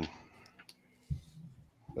 21.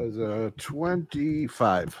 That's a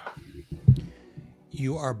 25.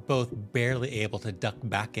 You are both barely able to duck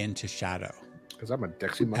back into shadow Because I'm a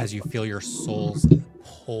Dexy as you motherfucker. feel your souls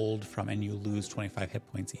pulled from, and you lose 25 hit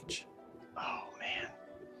points each. Oh man.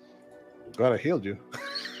 Glad I healed you.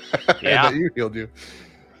 Yeah. That you healed you.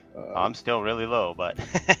 I'm still really low, but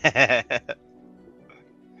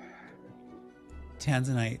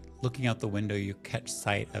Tanzanite, looking out the window, you catch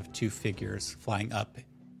sight of two figures flying up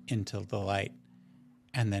into the light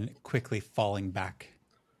and then quickly falling back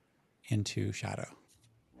into shadow.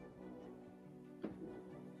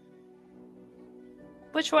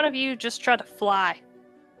 Which one of you just tried to fly?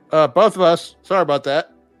 Both of us. Sorry about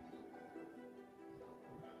that.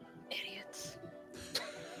 Idiots.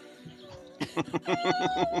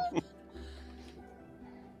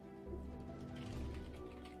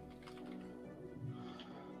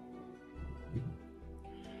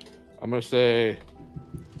 I'm gonna say.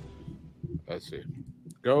 Let's see.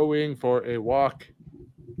 Going for a walk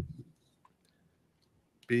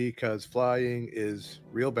because flying is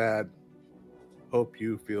real bad. Hope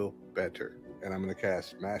you feel better. And I'm gonna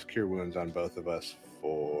cast Mass Cure Wounds on both of us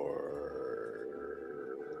for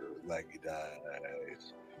laggy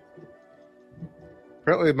dice.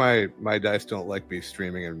 Apparently, my dice don't like me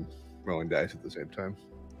streaming and rolling dice at the same time.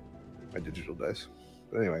 My digital dice.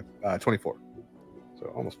 But anyway, 24. So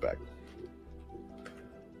almost back.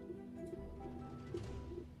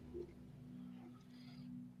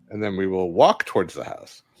 And then we will walk towards the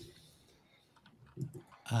house.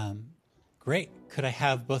 Great. Could I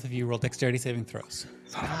have both of you roll dexterity saving throws?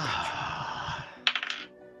 a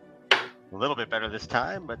little bit better this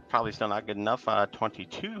time, but probably still not good enough.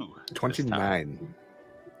 22. this time. 29.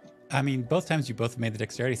 I mean, both times you both made the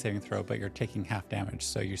dexterity saving throw, but you're taking half damage,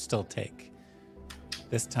 so you still take,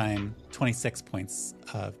 this time, 26 points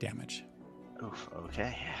of damage. Oof,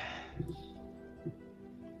 okay.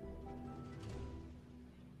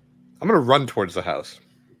 I'm going to run towards the house.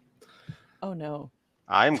 Oh no.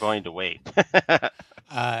 I'm going to wait.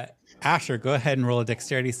 Asher, go ahead and roll a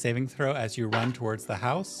dexterity saving throw as you run towards the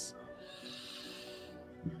house.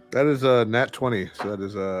 That is a nat 20, so that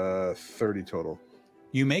is a 30 total.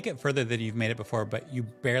 You make it further than you've made it before, but you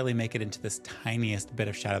barely make it into this tiniest bit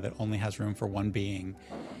of shadow that only has room for one being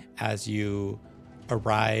as you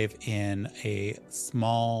arrive in a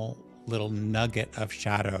small little nugget of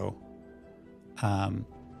shadow,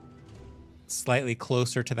 slightly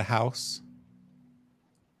closer to the house,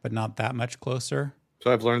 but not that much closer.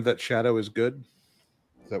 So I've learned that shadow is good.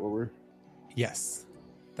 Is that what we're... Yes,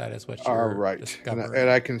 that is what All you're right. discovering. And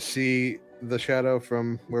I can see the shadow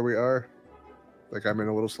from where we are. Like I'm in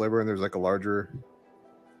a little sliver and there's like a larger...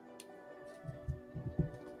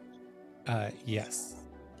 Yes.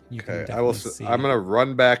 You can Okay, I will. definitely see. I'm gonna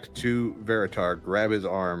run back to Veritar, grab his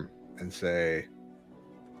arm, and say,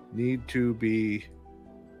 "Need to be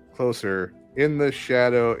closer. In the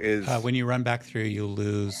shadow is." When you run back through, you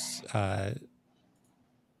lose. I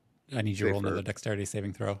need you to roll Safer. another dexterity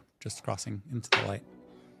saving throw, just crossing into the light.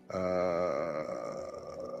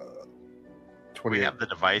 28. We have the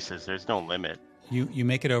devices. There's no limit. You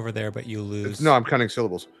make it over there, but you lose No, I'm counting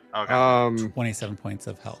syllables. Okay. 27 points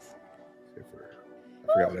of health. I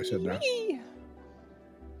forgot what I said now. Whee!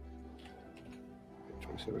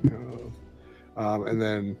 27 health. And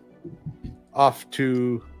then off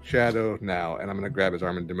to shadow now, and I'm gonna grab his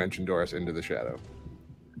arm and dimension door us into the shadow.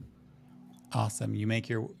 Awesome. You make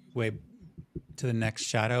your way to the next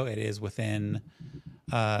shadow. It is within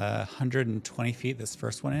 120 feet. This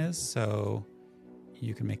first one is, so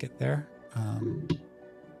you can make it there.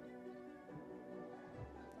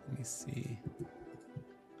 Let me see.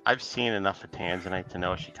 I've seen enough of Tanzanite to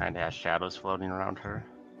know she kind of has shadows floating around her.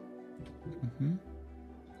 Mm-hmm.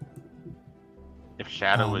 If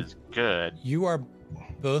shadow is good, You are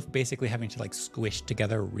both basically having to like squish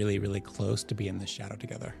together really, really close to be in the shadow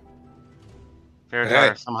together.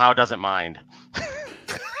 Faradar somehow doesn't mind. I'm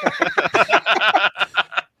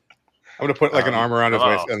gonna put like an arm around his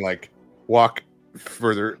waist and like walk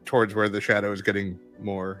further towards where the shadow is getting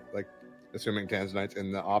more, like assuming Tanzanite's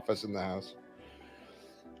in the office in the house.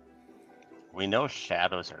 We know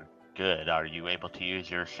shadows are good. Are you able to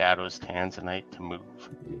use your shadows Tanzanite to move?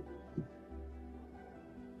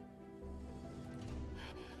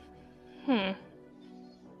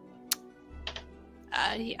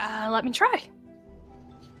 Let me try.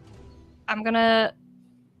 I'm gonna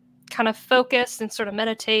kind of focus and sort of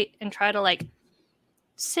meditate and try to like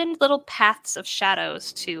send little paths of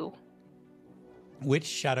shadows to. Which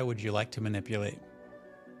shadow would you like to manipulate?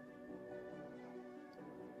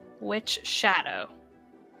 Which shadow?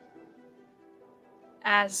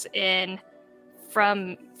 As in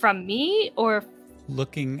from me or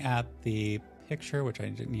Looking at the picture, which I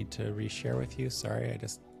didn't need to reshare with you. Sorry, I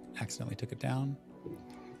just accidentally took it down.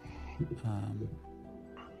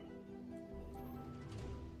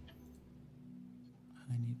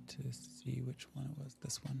 I need to see which one it was.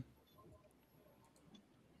 This one.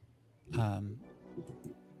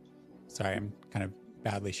 Sorry, I'm kind of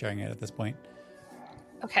badly sharing it at this point.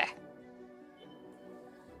 okay.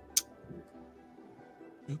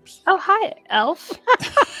 Oops. Oh, hi, elf.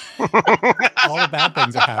 All the bad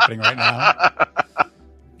things are happening right now.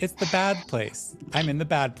 It's the bad place. I'm in the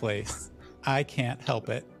bad place. I can't help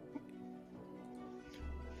it.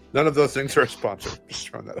 None of those things are a sponsor. Just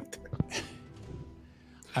throwing that out there.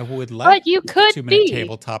 I would like But you could 2 Minute be.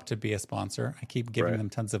 Tabletop to be a sponsor. I keep giving Right. them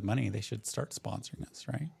tons of money. They should start sponsoring us,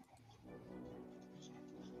 right?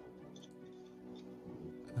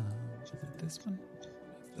 Is it this one? It's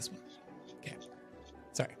this one. Okay.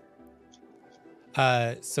 Sorry.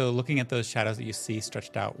 So looking at those shadows that you see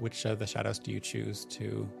stretched out, which of the shadows do you choose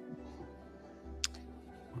to?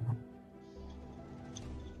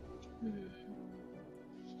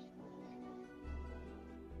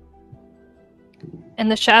 And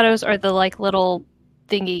the shadows are the like little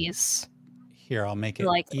thingies, Here, I'll make it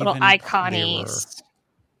like even little clearer. iconies. Do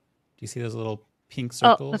you see those little pink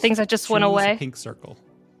circles? Oh, the things that just went Choose a away. pink circle.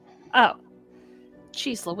 Oh,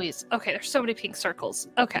 jeez, Louise. Okay, there's so many pink circles.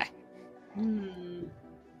 Okay.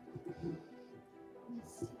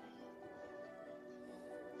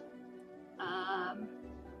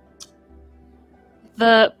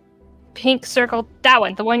 The pink circle, that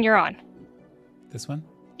one, the one you're on. This one?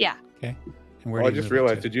 Yeah. Okay. And where Well, do I you just move it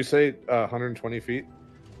realized, to? did you say 120 feet?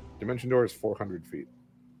 Dimension door is 400 feet.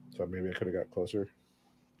 So maybe I could have got closer.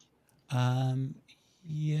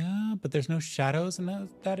 Yeah, but there's no shadows in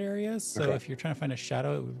that area. So Okay. if you're trying to find a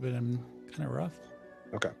shadow, it would have been kind of rough.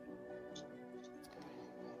 Okay.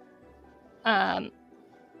 And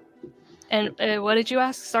what did you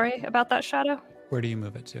ask? Sorry about that shadow. Where do you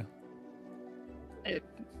move it to?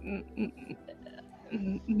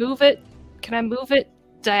 Move it. Can I move it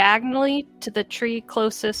diagonally to the tree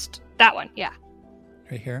closest? That one. Yeah.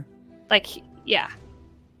 Right here? Like, yeah.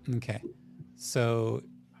 Okay. So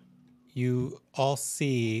you all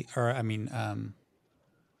see,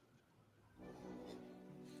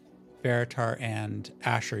 Veritar and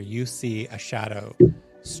Asher, you see a shadow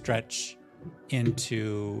stretch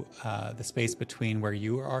into the space between where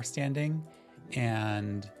you are standing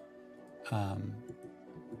and let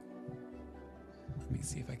me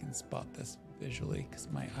see if I can spot this visually because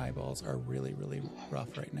my eyeballs are really, really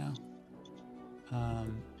rough right now.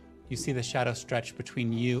 You see the shadow stretch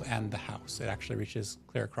between you and the house. It actually reaches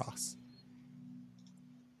clear across.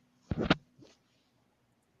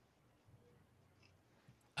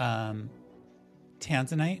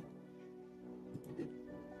 Tanzanite,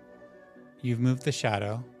 you've moved the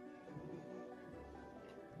shadow.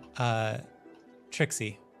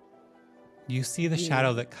 Trixie, you see the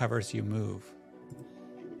shadow that covers you move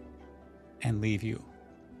and leave you.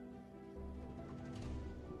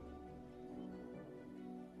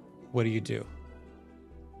 What do you do?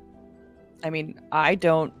 I mean, I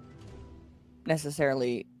don't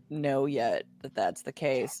necessarily know yet that that's the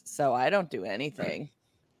case, so I don't do anything.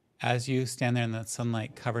 As you stand there and the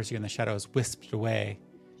sunlight covers you and the shadow is whisked away,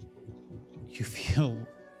 you feel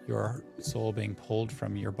your soul being pulled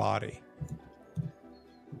from your body.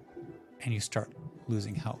 And you start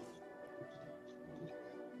losing health.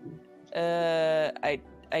 I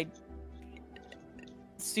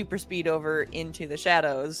super speed over into the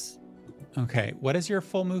shadows. Okay, what is your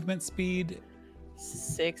full movement speed?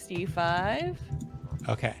 65?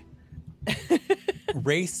 Okay.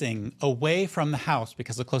 Racing away from the house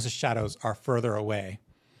because the closest shadows are further away.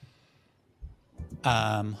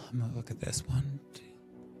 I'm gonna look at this one.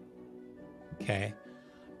 Okay.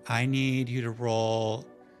 I need you to roll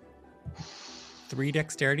 3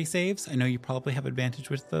 dexterity saves. I know you probably have advantage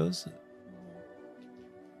with those.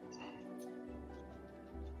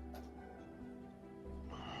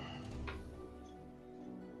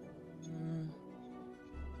 Mm.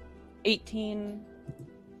 18.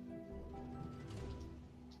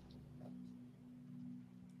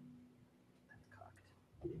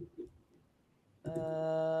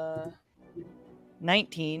 Uh,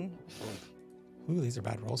 19. Ooh, these are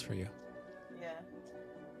bad rolls for you. Yeah.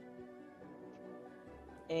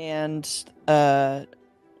 And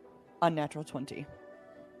unnatural 20.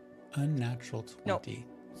 Unnatural 20.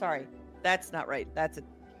 Sorry, that's not right. That's a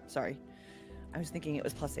sorry. I was thinking it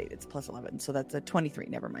was +8. It's +11, so that's a 23.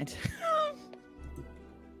 Never mind.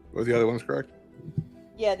 Were the other ones correct?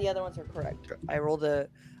 Yeah, the other ones are correct. I rolled a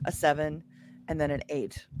 7, and then an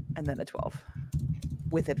 8, and then a 12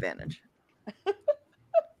 with advantage.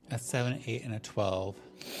 A 7, 8, and a 12.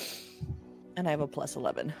 And I have a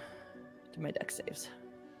 +11 to my dex saves.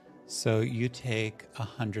 So you take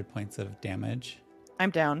 100 points of damage.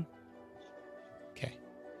 I'm down. Okay.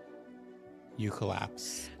 You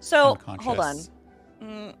collapse. So unconscious. hold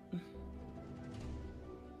on.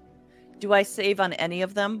 Do I save on any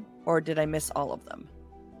of them, or did I miss all of them?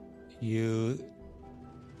 You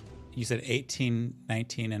said 18,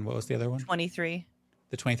 19, and what was the other one? 23.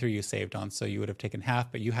 The 23 you saved on, so you would have taken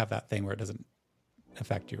half, but you have that thing where it doesn't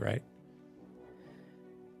affect you, right?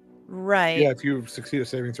 Right. Yeah, if you succeed a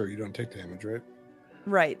saving throw, you don't take damage, right?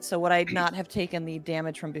 Right. So would I not have taken the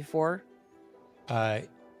damage from before Uh,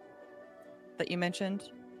 that you mentioned?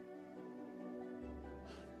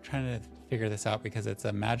 trying to figure this out because it's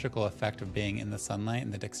a magical effect of being in the sunlight,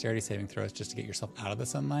 and the dexterity saving throw is just to get yourself out of the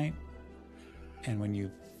sunlight. And when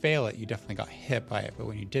you fail it, you definitely got hit by it. But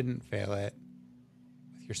when you didn't fail it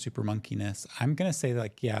with your super monkeyness, I'm going to say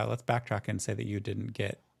like, yeah, let's backtrack and say that you didn't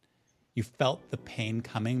get, you felt the pain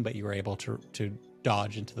coming, but you were able to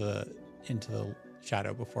dodge into the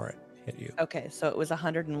shadow before it hit you. Okay. So it was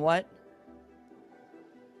 100 and what?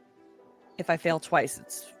 If I fail twice,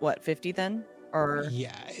 it's what, 50 then? Or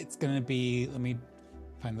Yeah, it's going to be, let me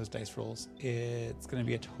find those dice rolls. It's going to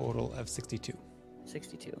be a total of 62.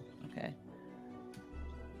 62. Okay.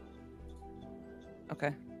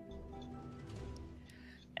 Okay.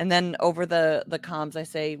 And then over the comms, I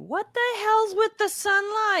say, "What the hell's with the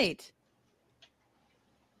sunlight?"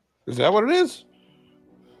 Is that what it is?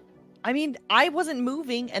 I mean, I wasn't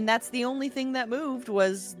moving, and that's the only thing that moved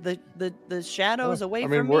was the shadows away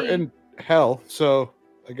from me. I mean, we're in hell, so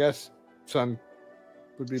I guess sun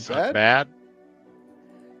would be It's bad. not bad.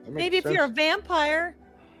 That makes Maybe if you're a sense. vampire.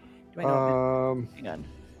 Do I know hang on.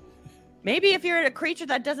 Maybe if you're a creature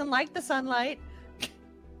that doesn't like the sunlight.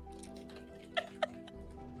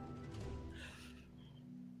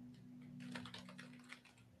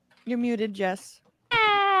 You're muted, Jess.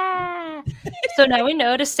 So now we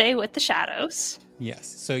know to stay with the shadows. Yes.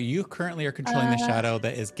 So you currently are controlling the shadow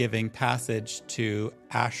that is giving passage to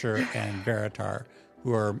Asher and Veritar,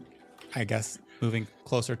 who are, I guess, moving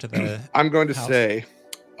closer to the I'm going to house. say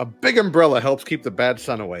a big umbrella helps keep the bad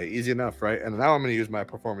sun away. Easy enough, right? And now I'm going to use my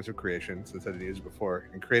performance of creation, since I didn't use it before,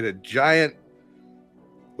 and create a giant,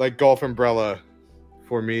 like, golf umbrella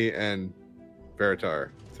for me and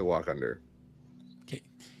Veritar to walk under. Okay.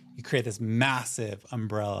 You create this massive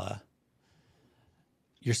umbrella.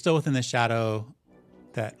 You're still within the shadow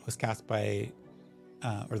that was cast by,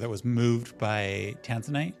 or that was moved by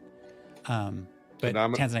Tanzanite. But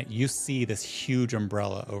Tanzanite, you see this huge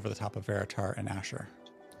umbrella over the top of Veritar and Asher.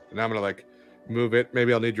 And I'm going to, like, move it.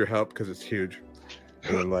 Maybe I'll need your help because it's huge.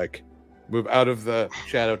 And then, like, move out of the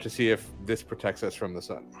shadow to see if this protects us from the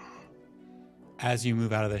sun. As you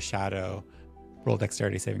move out of the shadow, roll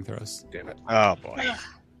dexterity saving throws. Damn it. Oh boy.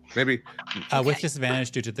 Maybe With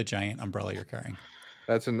disadvantage due to the giant umbrella you're carrying.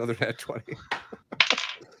 that's another nat 20.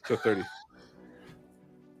 So 30.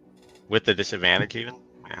 With the disadvantage, even.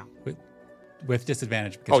 Yeah. With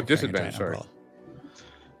disadvantage because Oh, you're carrying a disadvantage, giant sorry. umbrella.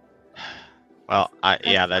 Well,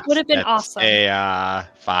 that's Would have been that's awesome. A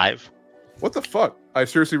 5. What the fuck? I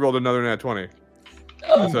seriously rolled another nat 20.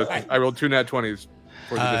 So I rolled 2 nat 20s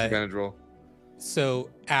for the disadvantage roll. So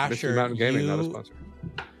Mystery Asher, Mountain Gaming, not a sponsor.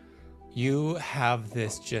 you have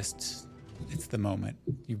this it's the moment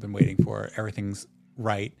you've been waiting for. Everything's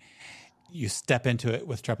right. You step into it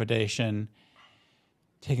with trepidation,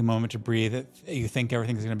 take a moment to breathe. You think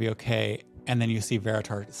everything's going to be okay. And then you see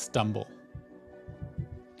Veritar stumble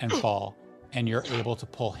and fall and you're able to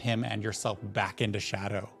pull him and yourself back into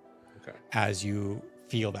shadow. Okay. As you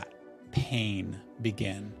feel that pain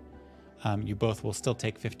begin. You both will still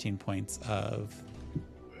take 15 points of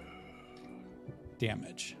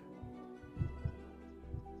damage.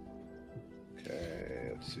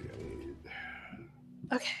 Okay, let's see. I need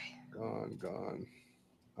Okay. gone.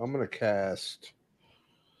 I'm gonna cast.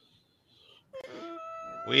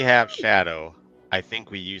 We have shadow. I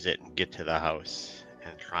think we use it and get to the house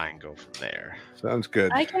and try and go from there. Sounds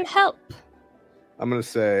good. I can help. I'm gonna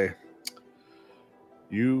say,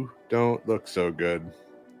 you don't look so good.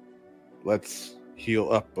 Let's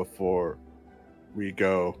heal up before we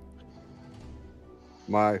go.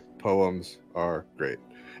 My poems are great.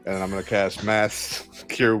 And I'm going to cast Mass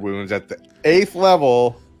Cure Wounds at the 8th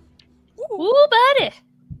level. Ooh, buddy.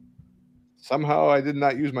 Somehow I did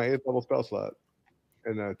not use my 8th level spell slot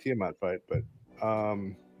in a Tiamat fight, but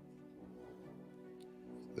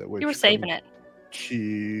You were saving it.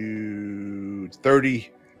 To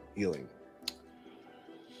 30 healing.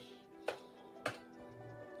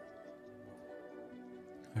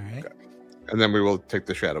 All right. Okay. And then we will take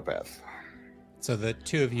the shadow path. So the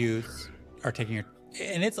two of you are taking your,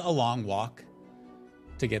 and it's a long walk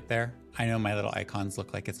to get there. I know my little icons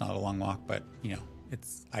look like it's not a long walk, but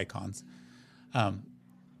it's icons.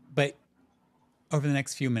 But over the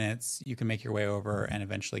next few minutes, you can make your way over and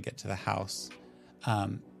eventually get to the house.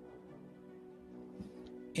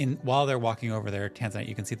 While they're walking over there, Tanzanite,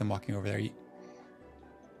 you can see them walking over there.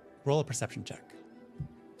 Roll a perception check.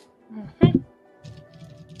 Mm-hmm.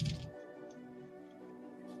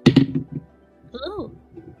 Ooh,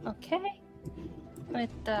 okay. With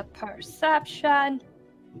the perception,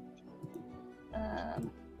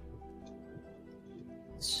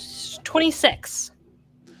 26.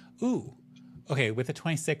 Ooh, okay. With the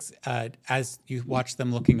 26, as you watch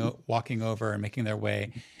them walking over and making their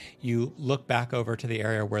way, you look back over to the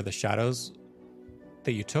area where the shadows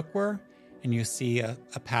that you took were, and you see a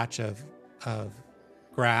patch of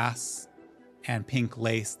grass and pink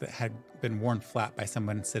lace that had been worn flat by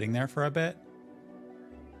someone sitting there for a bit.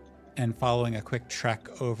 And following a quick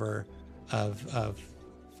trek over of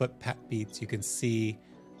foot beats, you can see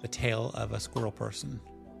the tail of a squirrel person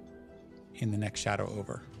in the next shadow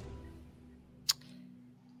over.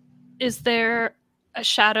 Is there a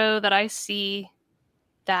shadow that I see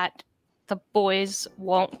that the boys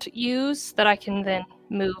won't use that I can then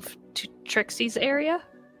move to Trixie's area?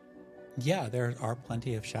 Yeah, there are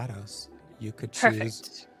plenty of shadows. You could choose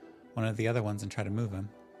Perfect. one of the other ones and try to move him.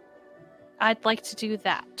 I'd like to do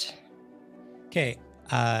that. Okay,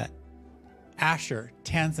 Asher,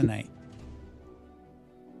 Tanzanite.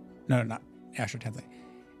 No, not Asher, Tanzanite.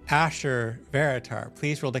 Asher, Veritar,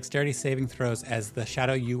 please roll dexterity saving throws as the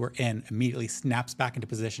shadow you were in immediately snaps back into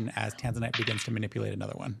position as Tanzanite begins to manipulate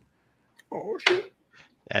another one. Oh, shit.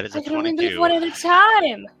 That is I a can only 22. move one at a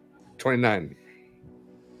time. 29.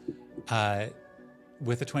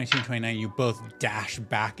 With the 22 and 29, you both dash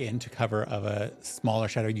back into cover of a smaller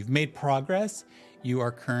shadow. You've made progress. You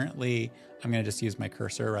are currently, I'm going to just use my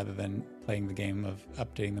cursor rather than playing the game of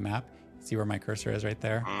updating the map. See where my cursor is right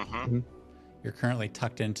there? Mm-hmm. You're currently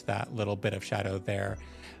tucked into that little bit of shadow there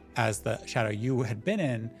as the shadow you had been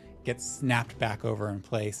in gets snapped back over in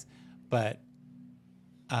place. But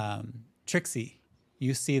Trixie,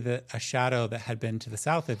 you see that a shadow that had been to the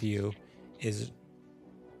south of you is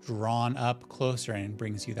drawn up closer and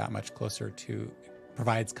brings you that much closer to,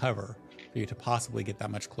 provides cover for you to possibly get that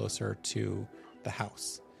much closer to the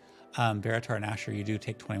house. Veritar and Asher, you do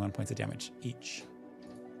take 21 points of damage each.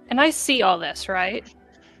 And I see all this, right?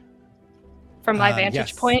 From my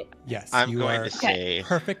vantage point? Yes. I'm you going are to say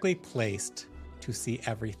perfectly placed to see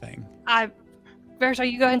everything.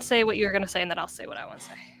 Veritar, you go ahead and say what you're going to say, and then I'll say what I want to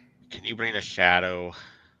say. Can you bring a shadow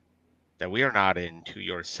that we are not in to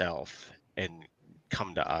yourself and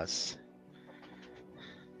come to us?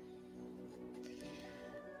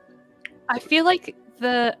 I feel like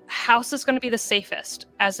the house is going to be the safest,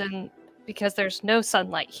 as in because there's no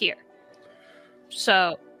sunlight here.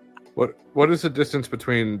 So, What is the distance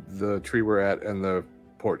between the tree we're at and the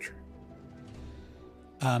porch?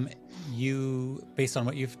 You, based on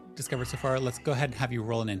what you've discovered so far, let's go ahead and have you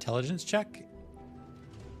roll an intelligence check.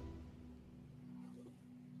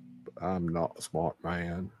 I'm not a smart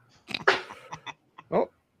man. Oh,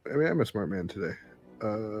 maybe I'm a smart man today.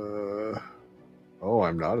 Oh,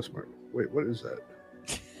 I'm not a smart man. Wait, what is that?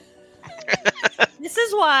 This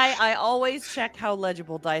is why I always check how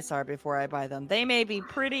legible dice are before I buy them. They may be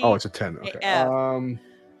pretty. Oh, it's a 10. Okay. Yeah.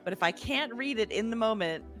 But if I can't read it in the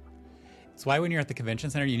moment, It's why when you're at the convention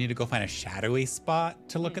center, you need to go find a shadowy spot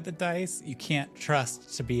to look at the dice. You can't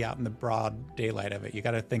trust to be out in the broad daylight of it. You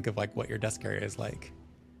got to think of like what your desk area is like.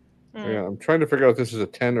 Yeah, I'm trying to figure out if this is a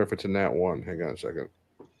 10 or if it's a nat 1. Hang on a second.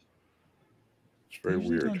 It's very They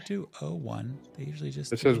usually weird. don't do 01. They usually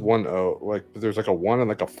just It says 1-0. Like there's like a 1 and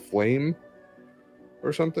like a flame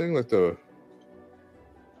or something. Like the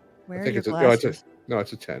Where I are think your it's a, glasses?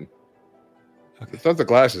 it's a 10. Okay. It's not the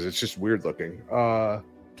glasses. It's just weird looking.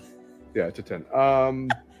 Yeah, it's a 10.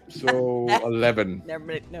 So 11. Never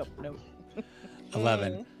mind. Nope.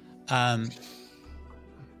 11.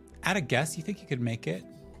 At a guess, you think you could make it?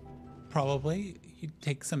 Probably. You'd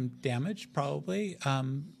take some damage, probably.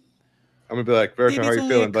 I'm gonna be like, Verica, Maybe how it's you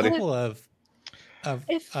only feeling, a buddy? couple of I'll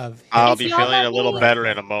If be y'all feeling let a little me- better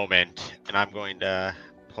in a moment, and I'm going to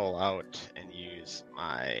pull out and use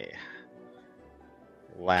my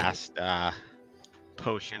last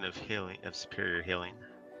potion of healing, of superior healing.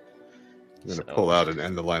 I'm gonna So- pull out and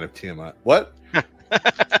end the line of Tiamat. What?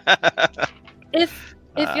 If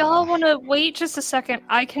y'all want to wait just a second,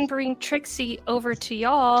 I can bring Trixie over to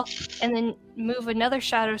y'all and then move another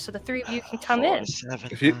shadow so the three of you can come in.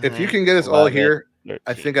 If you can get us all here,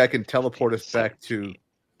 I think I can teleport us back to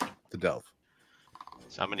the Delve.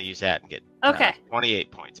 So I'm going to use that and get Okay.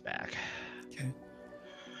 28 points back. Okay.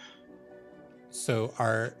 So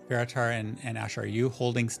are Veritar and Ash, are you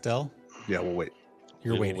holding still? Yeah, we'll wait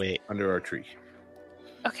You're We will waiting. wait. under our tree.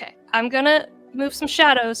 Okay, I'm gonna move some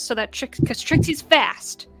shadows so that because Trixie's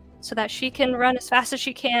fast, so that she can run as fast as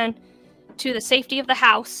she can to the safety of the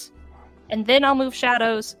house, and then I'll move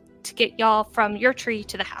shadows to get y'all from your tree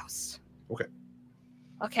to the house. Okay.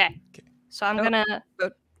 Okay. So I'm Oh. gonna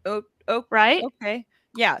Oh, right. okay.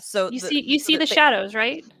 Yeah. So You the- see so the shadows,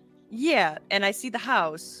 right? Yeah, and I see the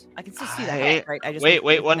house. I can still see the I- house, right? I just Wait, need to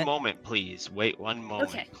wait move one it. moment, please. Wait one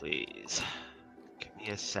moment, Okay. please. Give me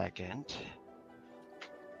a second.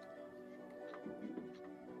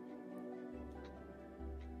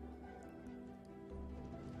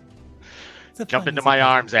 It's a Jump fun, into easy my puzzle.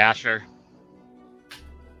 arms, Asher.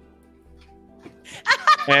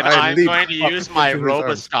 And I I'm leap going to up use into my his robe of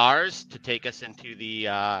arms. stars to take us into the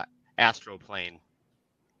astral plane.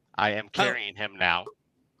 I am carrying him now.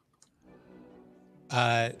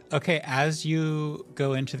 Okay, as you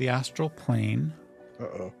go into the astral plane,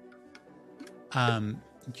 Uh-oh.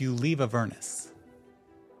 you leave Avernus.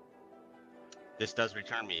 This does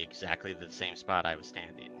return me exactly to the same spot I was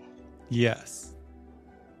standing. Yes.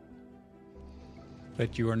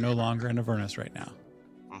 But you are no longer in Avernus right now.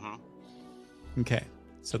 Mm-hmm. Okay.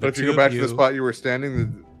 So the But if you two go back of to the spot you were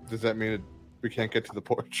standing, does that mean we can't get to the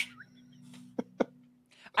porch?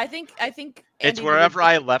 I think. It's Andy, wherever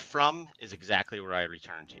I left from is exactly where I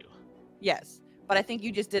return to. Yes, but I think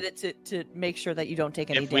you just did it to make sure that you don't take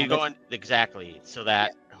any If we damage. go in exactly, so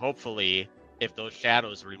that hopefully, if those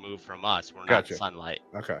shadows remove from us, we're not Gotcha. in sunlight.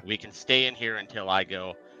 Okay. We can stay in here until I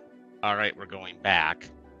go. All right, we're going back.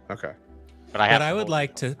 Okay. But I have. What I would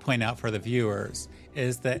like to point out for the viewers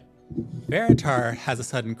is that Veritar has a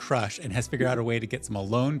sudden crush and has figured out a way to get some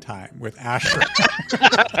alone time with Asher.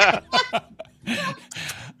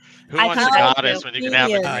 Who I wants a think I goddess do. when you can have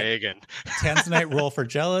a Yeah. dragon? Tanzanite roll for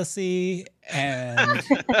jealousy, and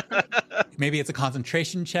maybe it's a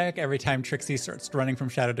concentration check every time Trixie starts running from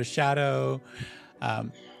shadow to shadow.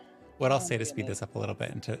 What I'll say to speed this up a little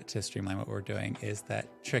bit and to streamline what we're doing is that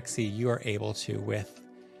Trixie, you are able to, with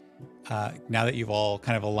now that you've all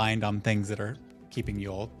kind of aligned on things that are keeping you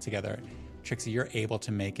all together, Trixie, you're able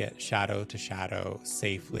to make it shadow to shadow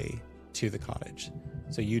safely to the cottage.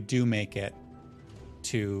 So you do make it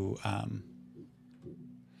to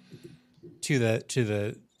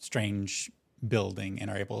the strange building and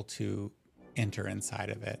are able to enter inside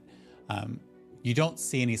of it. You don't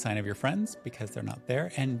see any sign of your friends because they're not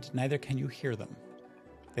there, and neither can you hear them.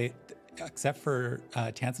 They, except for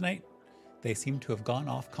Tanzanite, they seem to have gone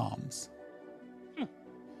off comms.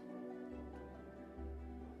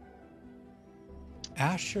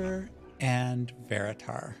 Asher and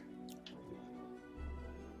Veritar.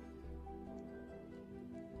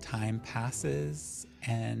 Time passes,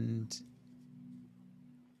 and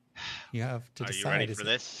you have to Are you decide: ready is for it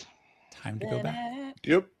this? time to go back?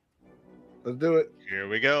 Yep. Let's do it. Here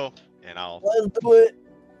we go, and I'll Let's do it.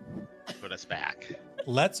 put us back.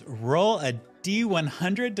 Let's roll a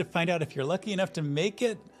D100 to find out if you're lucky enough to make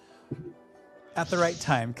it at the right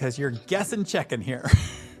time, because you're guessing checking here.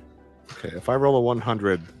 Okay, if I roll a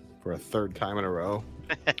 100 for a third time in a row,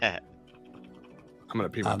 I'm gonna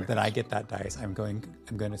pee my Then pants. I get that dice. I'm going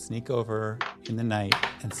to sneak over in the night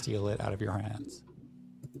and steal it out of your hands.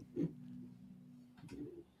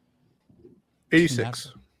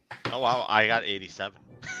 86. Oh wow, I got 87.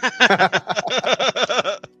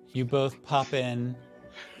 You both pop in,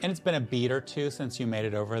 and it's been a beat or two since you made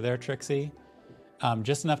it over there, Trixie.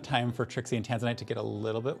 Just enough time for Trixie and Tanzanite to get a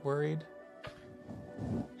little bit worried.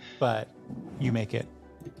 But you make it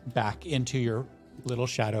back into your little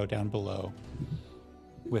shadow down below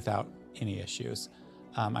without any issues.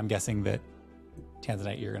 I'm guessing that,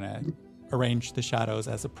 Tanzanite, you're going to arrange the shadows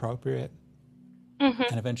as appropriate. Mm-hmm.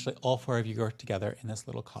 And eventually all four of you go together in this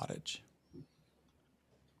little cottage.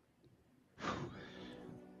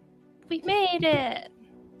 We made it.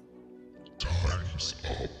 Time's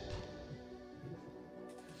up.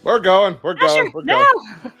 We're going. We're going. Asher, We're no!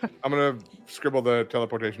 going. I'm going to scribble the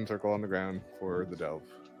teleportation circle on the ground for the delve.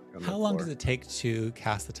 How long does it take to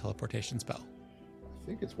cast the teleportation spell? I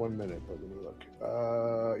think it's 1 minute, but let me look.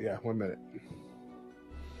 Yeah, 1 minute.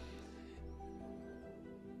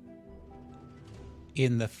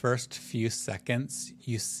 In the first few seconds,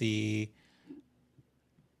 you see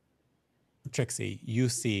Trixie, you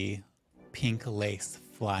see pink lace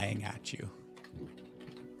flying at you.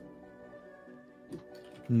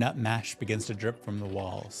 Nut mash begins to drip from the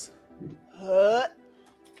walls. A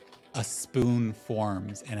spoon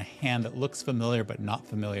forms, and a hand that looks familiar but not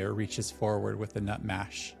familiar reaches forward with the nut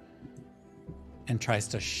mash and tries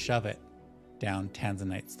to shove it down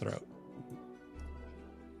Tanzanite's throat.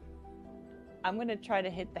 I'm going to try to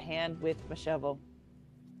hit the hand with my shovel.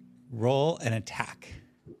 Roll an attack.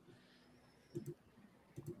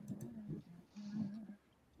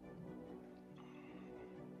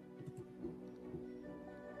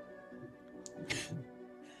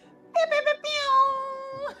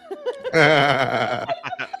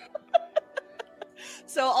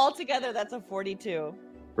 So altogether, that's a 42.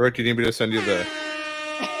 Rourke, do you need me to send you the...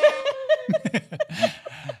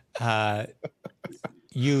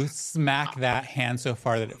 You smack that hand so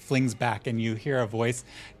far that it flings back, and you hear a voice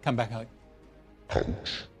come back like,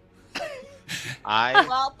 Ouch.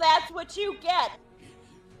 Well, that's what you get.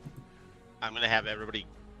 I'm going to have everybody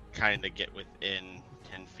kind of get within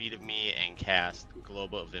 10 feet of me and cast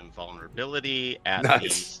Globe of Invulnerability at the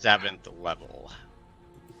 7th level.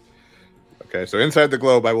 Okay, so inside the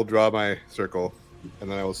globe, I will draw my circle,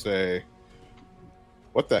 and then I will say,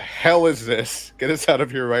 what the hell is this? Get us out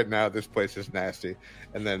of here right now. This place is nasty.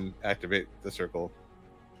 And then activate the circle.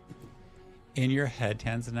 in your head,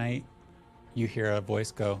 Tanzanite, you hear a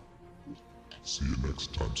voice go, See you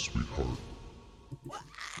next time, sweetheart.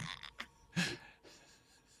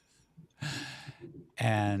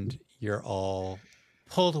 and you're all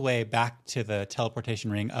pulled away back to the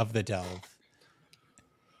teleportation ring of the delve.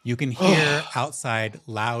 You can hear outside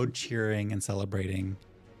loud cheering and celebrating,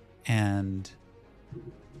 and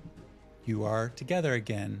you are together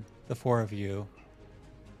again, the four of you.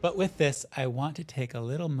 But with this, I want to take a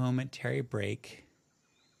little momentary break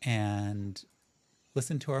and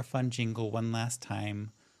listen to our fun jingle one last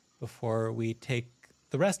time before we take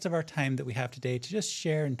the rest of our time that we have today to just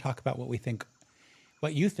share and talk about what you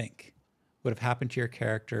think would have happened to your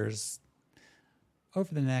characters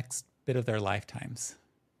over the next bit of their lifetimes.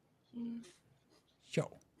 So,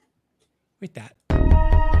 with that.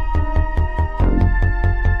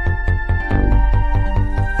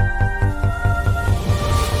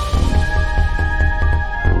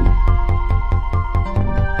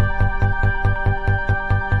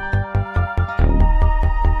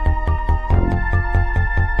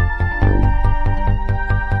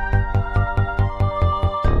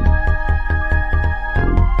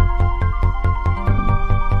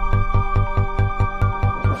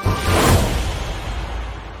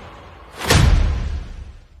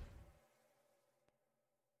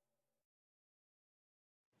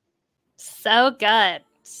 So good.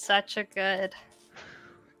 Such a good.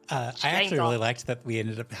 I actually really liked that we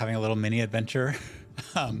ended up having a little mini adventure.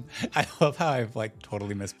 I love how I've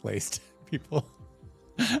totally misplaced people.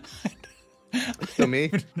 So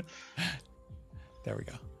me? There we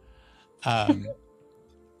go.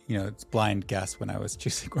 It's blind guess when I was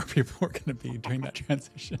choosing where people were going to be during that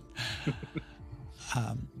transition.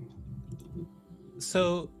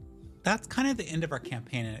 So that's kind of the end of our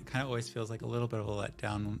campaign, and it kind of always feels like a little bit of a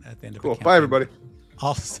letdown at the end of a campaign. Bye, everybody.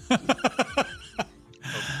 Also,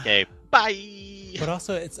 Okay, bye. but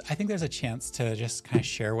also, I think there's a chance to just kind of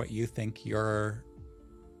share what you think your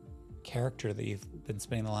character that you've been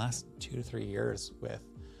spending the last 2 to 3 years with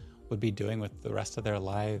would be doing with the rest of their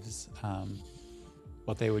lives,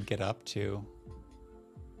 what they would get up to,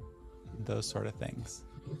 those sort of things.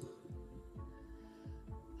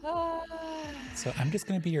 So I'm just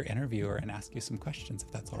going to be your interviewer and ask you some questions,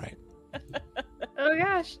 if that's all right. Oh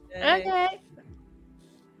gosh. Okay.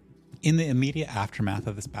 In the immediate aftermath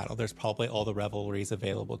of this battle, there's probably all the revelries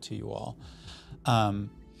available to you all.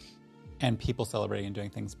 and people celebrating and doing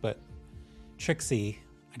things. But Trixie,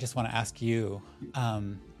 I just want to ask you,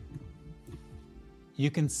 you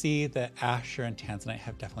can see that Asher and Tanzanite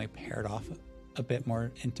have definitely paired off a bit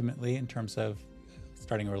more intimately in terms of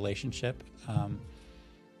starting a relationship.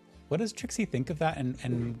 What does Trixie think of that?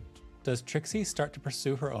 And does Trixie start to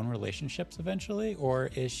pursue her own relationships eventually? Or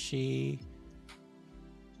is she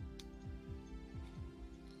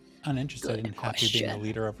uninterested in happy being the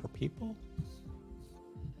leader of her people?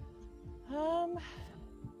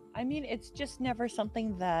 I mean, it's just never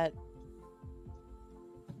something that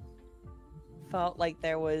felt like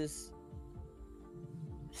there was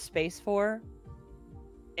space for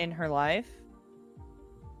in her life.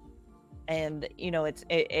 And you know,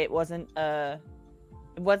 it wasn't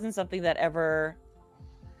something that ever,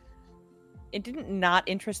 it didn't not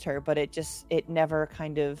interest her, but it never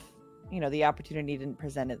kind of, you know, the opportunity didn't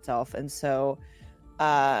present itself. And so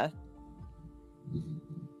I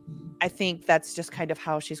think that's just kind of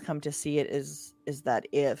how she's come to see it, is that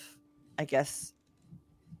if, I guess,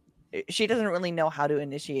 she doesn't really know how to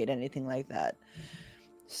initiate anything like that.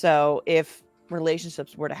 So if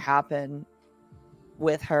relationships were to happen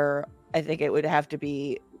with her, I think it would have to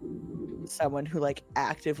be someone who like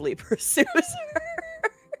actively pursues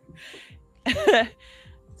her.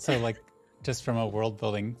 So like, just from a world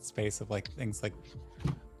building space of like things like,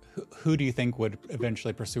 who do you think would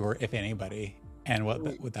eventually pursue her, if anybody? And what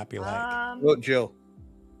would that be like? Well, Jill.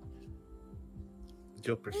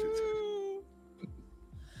 Jill pursues her.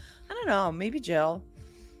 I don't know. Maybe Jill.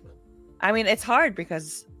 I mean, it's hard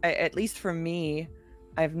because, at least for me,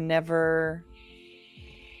 I've never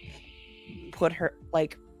put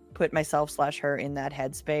myself / her in that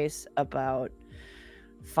headspace about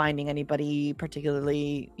finding anybody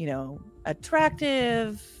particularly, you know,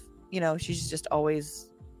 attractive. You know, she's just always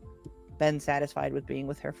been satisfied with being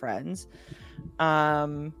with her friends.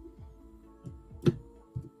 I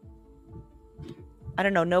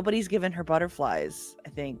don't know. Nobody's given her butterflies. I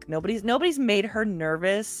think nobody's made her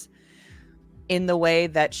nervous in the way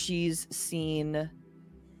that she's seen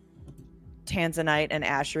Tanzanite and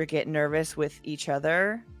Asher get nervous with each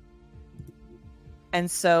other. And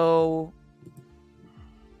so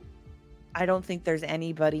I don't think there's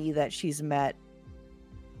anybody that she's met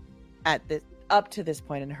up to this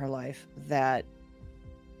point in her life that,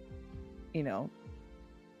 you know,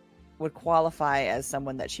 would qualify as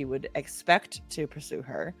someone that she would expect to pursue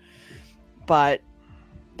her. But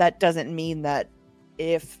that doesn't mean that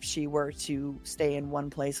if she were to stay in one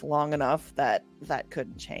place long enough that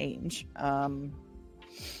couldn't change. I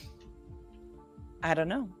don't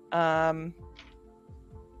know.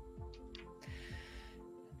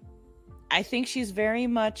 I think she's very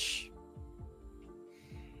much,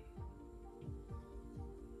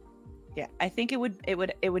 yeah, I think it would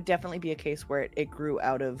definitely be a case where it grew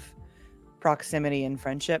out of proximity and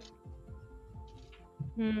friendship.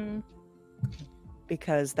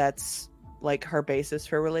 Because that's like her basis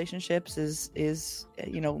for relationships is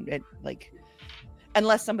you know, it, like,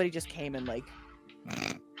 unless somebody just came and like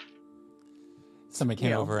somebody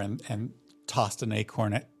came over and tossed an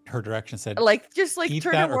acorn at her direction, said like, just like eat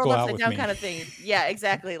turn that the or world go out upside with down me. kind of thing. Yeah,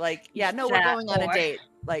 exactly. Like, yeah, no, we're That going on a or- date.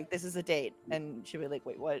 Like, this is a date. And she'd be like,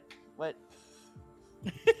 wait, what?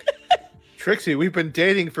 Trixie, we've been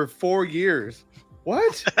dating for 4 years.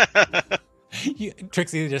 What?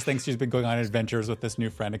 Trixie just thinks she's been going on adventures with this new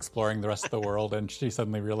friend, exploring the rest of the world, and she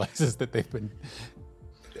suddenly realizes that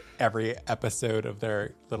every episode of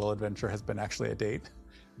their little adventure has been actually a date.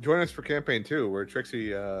 Join us for campaign 2, where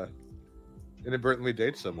Trixie inadvertently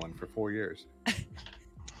dates someone for 4 years.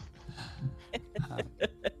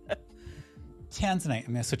 Tanzanite,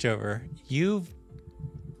 I'm going to switch over. You've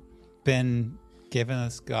been given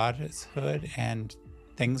this goddesshood, and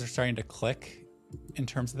things are starting to click in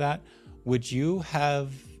terms of that. Would you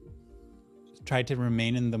have tried to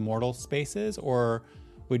remain in the mortal spaces, or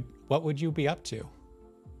what would you be up to?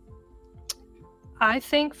 I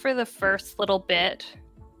think for the first little bit,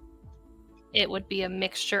 it would be a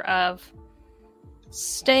mixture of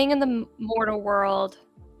staying in the mortal world,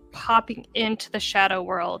 popping into the shadow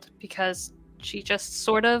world, because she just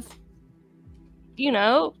sort of, you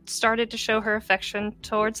know, started to show her affection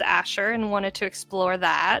towards Asher and wanted to explore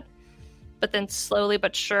that. But then slowly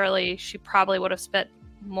but surely, she probably would have spent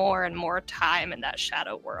more and more time in that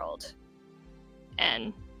shadow world.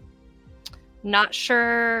 And not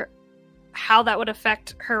sure how that would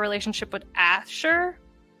affect her relationship with Asher,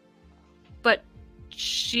 but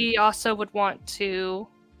she also would want to,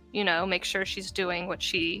 you know, make sure she's doing what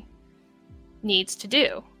she needs to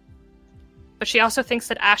do. But she also thinks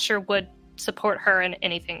that Asher would support her in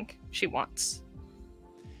anything she wants.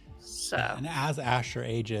 So And as Asher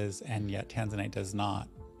ages, and yet Tanzanite does not,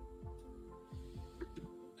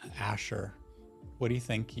 Asher, what do you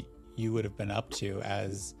think you would have been up to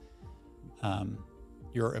as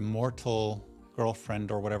your immortal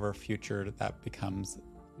girlfriend or whatever future that becomes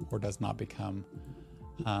or does not become?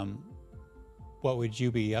 What would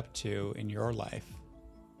you be up to in your life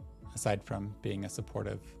aside from being a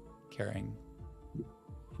supportive, caring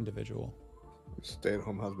individual?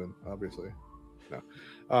 Stay-at-home husband, obviously. No.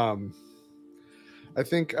 I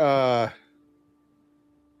think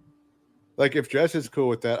like if Jess is cool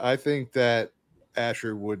with that, I think that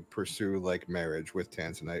Asher would pursue like marriage with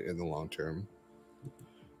Tanzanite in the long term.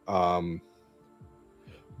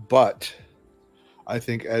 But I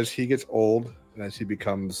think as he gets old and as he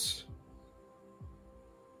becomes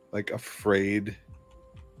like afraid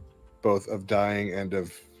both of dying and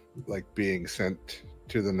of like being sent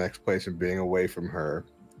to the next place and being away from her,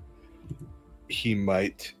 he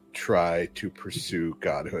might try to pursue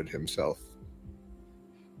godhood himself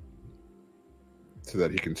so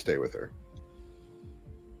that he can stay with her.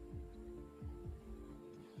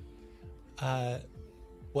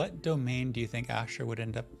 What domain do you think Asher would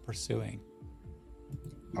end up pursuing?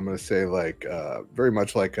 I'm gonna say like very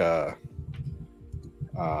much like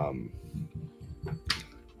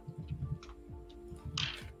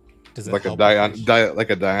Does it like a help Dionysus,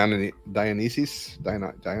 like Dionysus.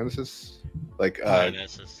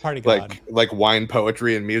 party god? like wine,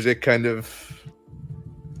 poetry, and music kind of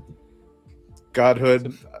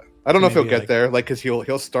godhood. I don't know if he'll maybe get there, like because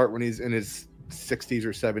he'll start when he's in his 60s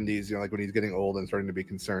or 70s, you know, like when he's getting old and starting to be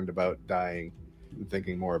concerned about dying and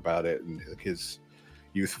thinking more about it, and like his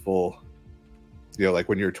youthful, you know, like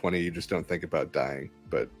when you're 20, you just don't think about dying,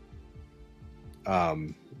 but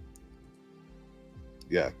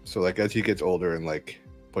yeah, so like as he gets older and like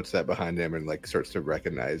puts that behind him and like starts to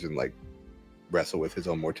recognize and like wrestle with his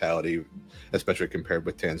own mortality, especially compared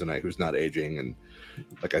with Tanzanite, who's not aging, and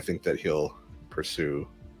like I think that he'll pursue,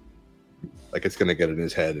 like it's gonna get in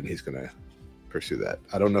his head and he's gonna pursue that.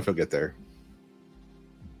 I don't know if he'll get there,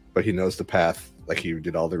 but he knows the path. Like he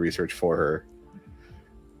did all the research for her.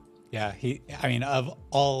 Yeah, of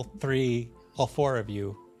all four of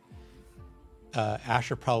you,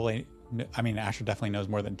 Asher Asher definitely knows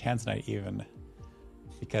more than Tanzanite even,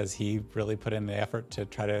 because he really put in the effort to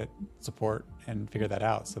try to support and figure that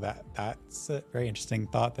out. So that's a very interesting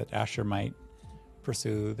thought that Asher might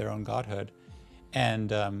pursue their own godhood.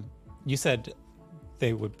 And you said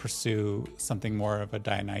they would pursue something more of a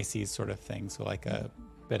Dionysus sort of thing, so like a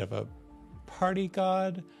bit of a party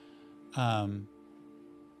god.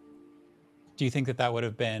 Do you think that would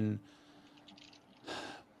have been,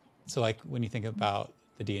 so like when you think about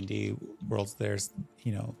the D&D worlds, there's,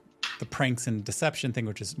 you know, the pranks and deception thing,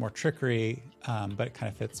 which is more trickery, but it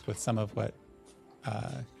kind of fits with some of what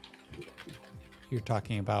you're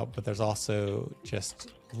talking about. But there's also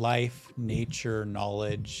just life, nature,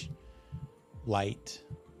 knowledge, light.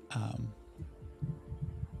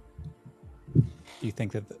 Do you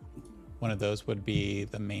think that one of those would be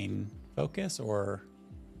the main focus, or?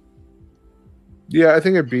 Yeah, I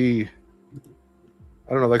think it'd be,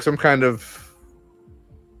 I don't know, like some kind of,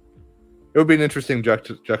 it would be an interesting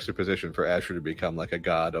juxtaposition for Asher to become like a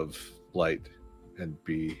god of light and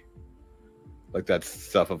be like that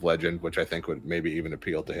stuff of legend, which I think would maybe even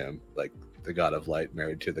appeal to him, like the god of light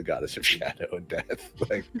married to the goddess of shadow and death.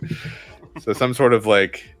 Like, so some sort of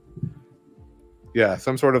like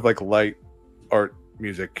light, art,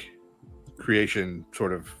 music, creation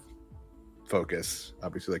sort of focus.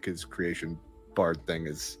 Obviously, like his creation bard thing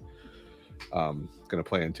is going to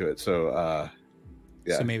play into it. So,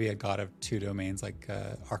 yeah. So maybe a god of two domains, like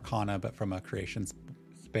Arcana, but from a creation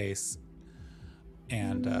space,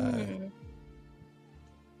 and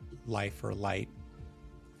life or light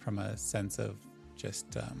from a sense of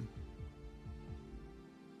just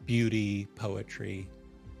beauty, poetry.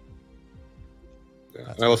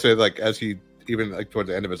 Yeah. And I will say, like, as he, even like towards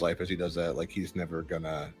the end of his life, as he does that, like he's never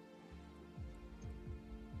gonna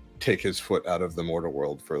take his foot out of the mortal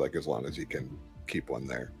world for like as long as he can keep one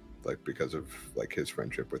there, like because of like his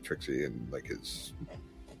friendship with Trixie and like his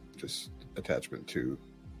just attachment to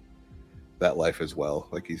that life as well.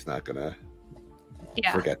 Like he's not gonna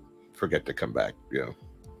forget to come back, you know.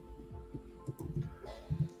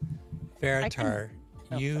 Veritar,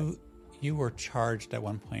 you were charged at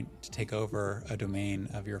one point to take over a domain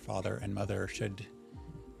of your father and mother should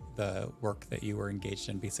the work that you were engaged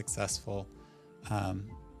in be successful.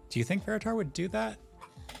 Do you think Veritar would do that?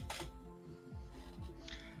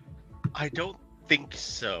 I don't think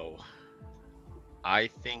so. I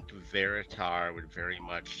think Veritar would very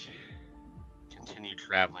much continue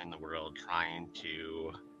traveling the world trying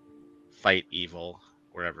to fight evil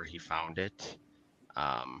wherever he found it.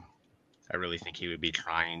 I really think he would be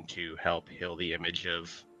trying to help heal the image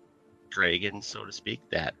of dragons, so to speak,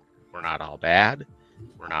 that we're not all bad,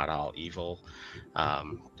 we're not all evil.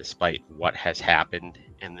 Despite what has happened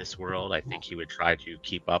in this world, I think he would try to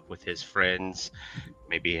keep up with his friends,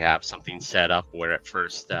 maybe have something set up where at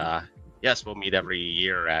first, yes, we'll meet every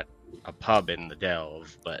year at a pub in the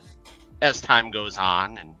Delve, but as time goes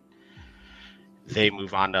on and they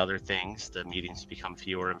move on to other things, the meetings become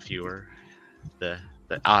fewer and fewer. The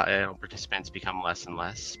participants become less and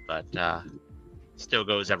less, but still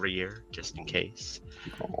goes every year just in case.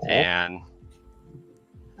 Aww. And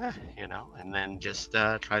and then just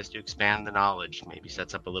tries to expand the knowledge. Maybe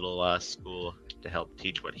sets up a little school to help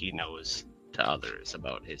teach what he knows to others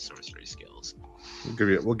about his sorcery skills.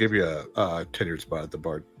 We'll give you a tenured spot at the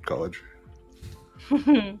Bard College.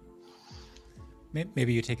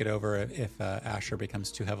 Maybe you take it over if Asher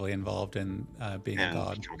becomes too heavily involved in being a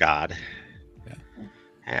god. Become god.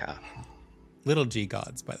 Yeah. Little G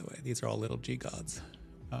gods, by the way. These are all little G gods.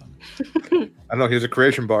 I don't know. He's a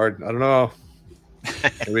creation bard. I don't know.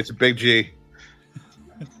 Maybe it's a big G.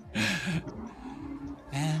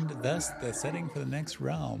 And thus the setting for the next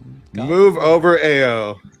realm. Move over,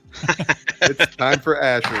 AO. It's time for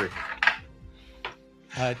Asher.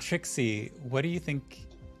 Trixie, what do you think?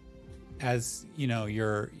 As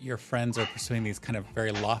your friends are pursuing these kind of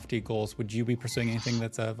very lofty goals, would you be pursuing anything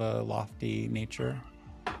that's of a lofty nature?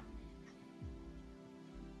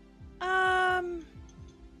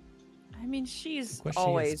 I mean, she's What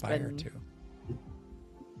always she aspire been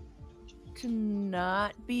to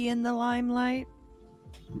not be in the limelight,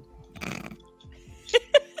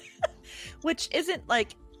 which isn't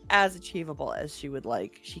like as achievable as she would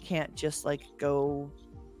like. She can't just like go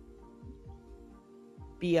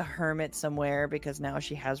be a hermit somewhere because now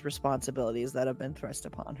she has responsibilities that have been thrust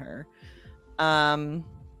upon her. I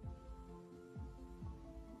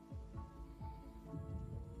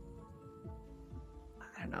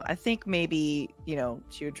don't know. I think maybe,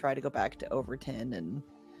 she would try to go back to Overton and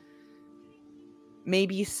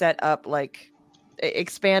maybe set up like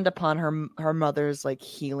expand upon her mother's like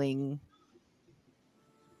healing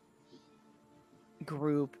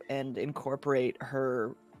group and incorporate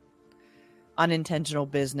her unintentional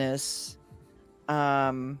business,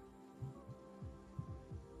 and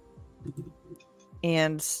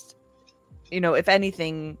if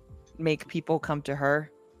anything, make people come to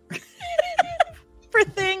her for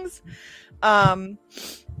things.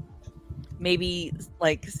 Maybe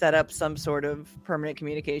like set up some sort of permanent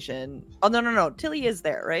communication. Oh no, Tilly is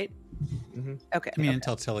there, right? Mm-hmm. Okay. I mean,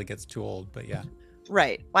 until Tilly gets too old, but yeah.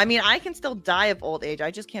 Right. Well, I mean, I can still die of old age.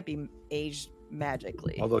 I just can't be aged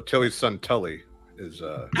magically. Although Tilly's son Tully is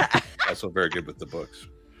also very good with the books.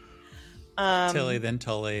 Tilly, then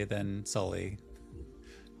Tully, then Sully.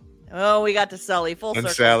 Oh, we got to Sully. Full And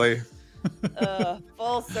circle. Sally.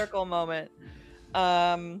 Full circle moment.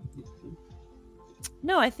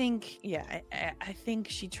 No, I think, I think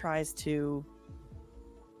she tries to,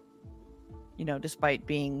 despite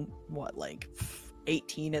being,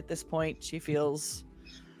 18 at this point, she feels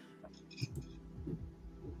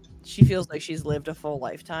like she's lived a full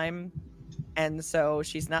lifetime, and so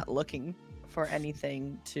she's not looking for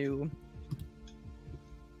anything to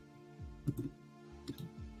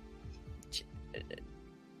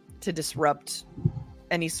disrupt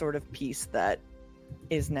any sort of peace that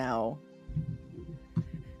is now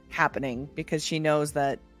happening, because she knows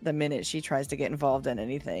that the minute she tries to get involved in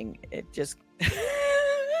anything, it just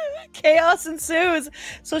chaos ensues.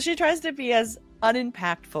 So she tries to be as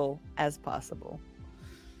unimpactful as possible.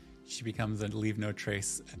 She becomes a leave no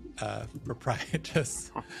trace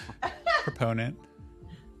proprietress proponent.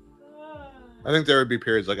 I think there would be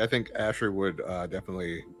periods I think Asher would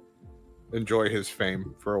definitely enjoy his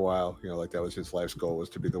fame for a while. That was his life's goal, was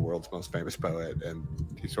to be the world's most famous poet, and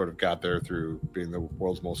he sort of got there through being the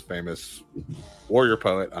world's most famous warrior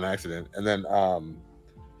poet on accident. And then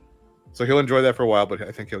so he'll enjoy that for a while, but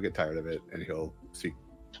I think he'll get tired of it and he'll seek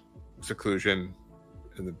seclusion,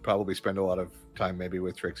 and then probably spend a lot of time maybe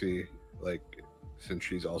with Trixie, since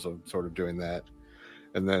she's also sort of doing that.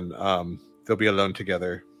 And then they'll be alone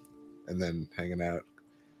together and then hanging out,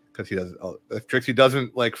 because he doesn't. If Trixie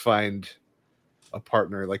doesn't find a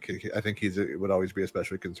partner, I think would always be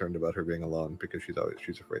especially concerned about her being alone, because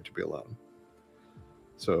she's afraid to be alone.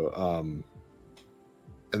 So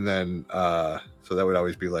and then so that would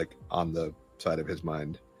always be on the side of his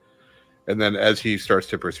mind. And then as he starts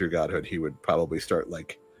to pursue godhood, he would probably start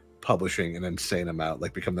publishing an insane amount,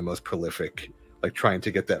 become the most prolific, trying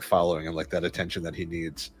to get that following and that attention that he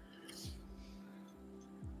needs.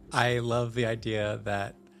 I love the idea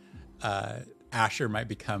that Asher might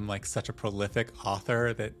become like such a prolific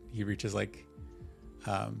author that he reaches like,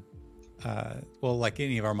 like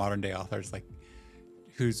any of our modern day authors, like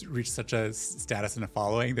who's reached such a status and a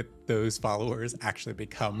following that those followers actually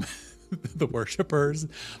become the worshippers,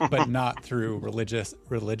 but not through religious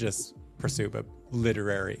pursuit, but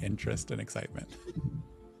literary interest and excitement.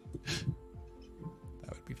 That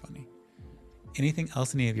would be funny. Anything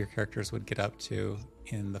else any of your characters would get up to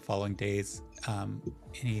in the following days?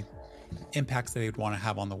 Any impacts that they would want to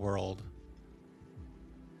have on the world?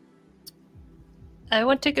 I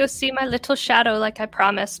want to go see my little shadow like I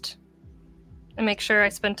promised. And make sure I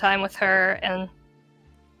spend time with her and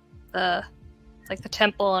the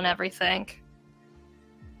temple and everything.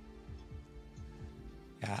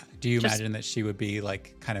 Yeah. Do you imagine that she would be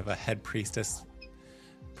like kind of a head priestess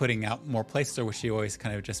putting out more places, or would she always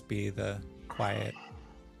kind of just be the quiet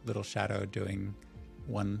little shadow doing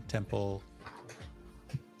one temple?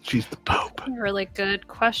 She's the Pope. Really good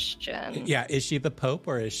question. Yeah. Is she the Pope,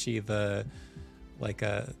 or is she the like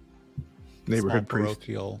a Neighborhood small priest.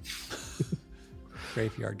 parochial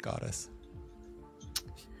graveyard goddess?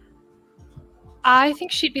 I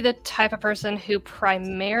think she'd be the type of person who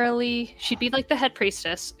she'd be like the head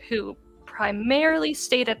priestess who primarily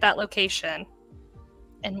stayed at that location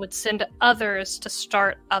and would send others to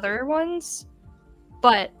start other ones.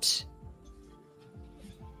 But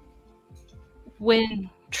when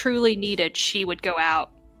truly needed, she would go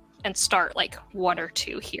out and start like one or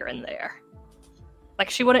two here and there. Like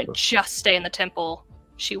she wouldn't just stay in the temple.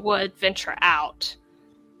 She would venture out,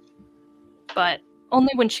 but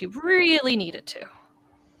only when she really needed to.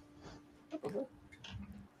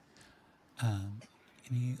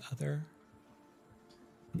 Any other?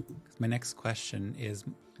 My next question is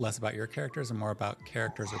less about your characters and more about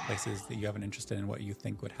characters or places that you have an interest in and what you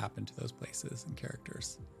think would happen to those places and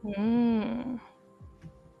characters. So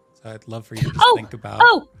I'd love for you to just think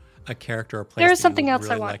about a character or place there is that something you would else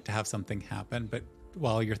really I want. like to have something happen. But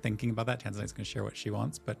while you're thinking about that, Tanzanite's going to share what she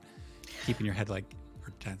wants, but keep in your head or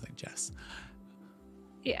Tanzanite, Jess.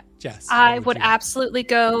 Yeah. Jess. I would absolutely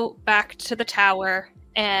go back to the tower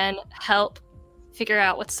and help figure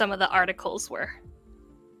out what some of the articles were.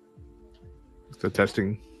 The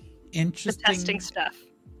testing. Interesting The testing stuff.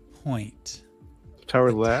 point.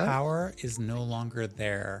 Tower The lab? tower is no longer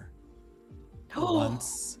there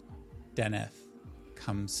once Deneth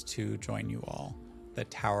comes to join you all. The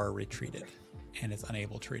tower retreated and is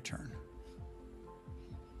unable to return.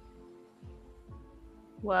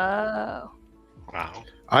 Whoa. Wow.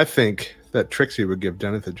 I think that Trixie would give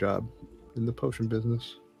Deneth a job in the potion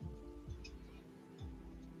business.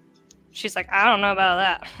 She's like, I don't know about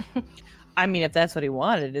that. I mean, if that's what he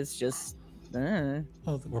wanted, it's just. Well,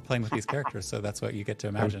 we're playing with these characters, so that's what you get to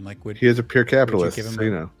imagine. Like, He is a pure capitalist, give him so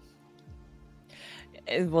you know.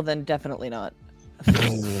 Well, then definitely not.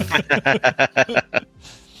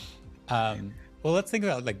 Well, let's think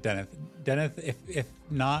about like Deneth. Deneth, if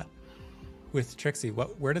not with Trixie,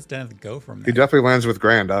 where does Deneth go from there? He definitely lands with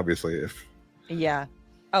Grand, obviously. If Yeah.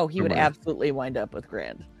 Oh, he would Right. absolutely wind up with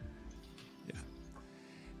Grand.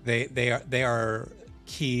 They are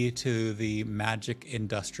key to the magic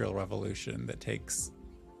industrial revolution that takes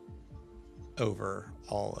over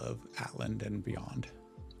all of Atland and beyond.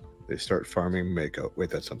 they start farming Mako. Wait,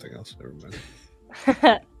 that's something else. Never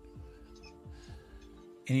mind.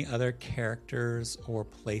 Any other characters or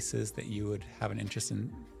places that you would have an interest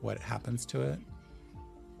in what happens to it?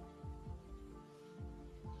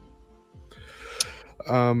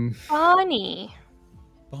 Bonnie.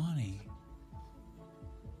 Bonnie.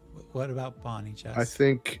 What about Bonnie, Jess? I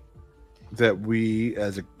think that we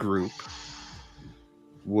as a group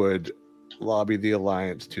would lobby the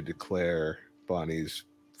Alliance to declare Bonnie's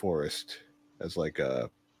Forest as like a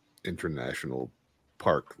international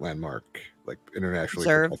park landmark, like internationally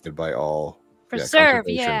Preserve. protected by all. Preserve,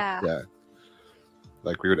 conservation. yeah.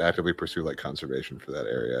 Like we would actively pursue like conservation for that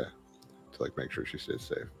area to like make sure she stays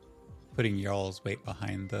safe. Putting y'all's weight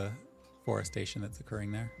behind the forestation that's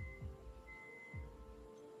occurring there.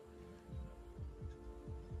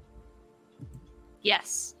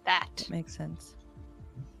 Yes, that. Makes sense.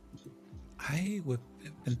 I would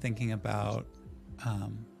have been thinking about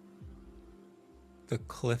the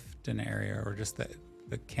Clifton area or just the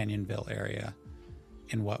Canyonville area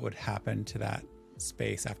and what would happen to that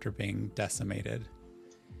space after being decimated.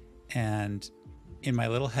 And in my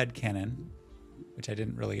little headcanon, which I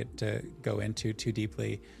didn't really get to go into too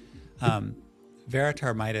deeply,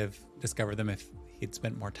 Veritar might have discovered them if he'd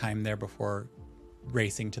spent more time there before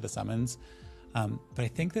racing to the summons. But I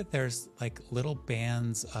think that there's like little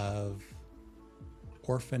bands of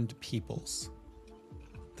orphaned peoples,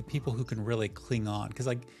 the people who can really cling on. Because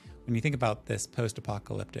like when you think about this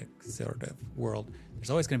post-apocalyptic sort of world, there's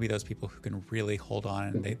always going to be those people who can really hold on,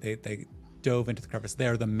 and they dove into the crevice.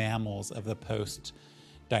 They're the mammals of the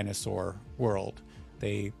post-dinosaur world.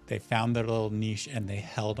 They found their little niche and they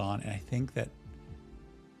held on. And I think that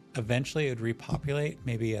eventually it would repopulate,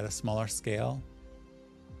 maybe at a smaller scale,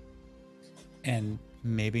 and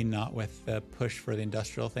maybe not with the push for the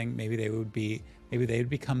industrial thing. Maybe they would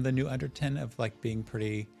become the new Underton of like being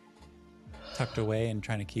pretty tucked away and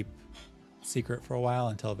trying to keep secret for a while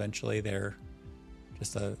until eventually they're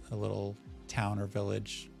just a little town or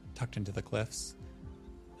village tucked into the cliffs,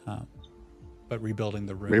 but rebuilding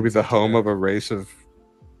the ruins. Maybe the home of a race of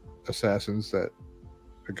assassins that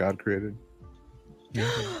a god created.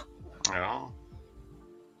 Oh.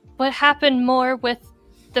 What happened more with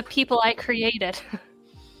the people I created?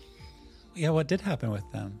 Yeah, what did happen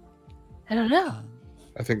with them? I don't know.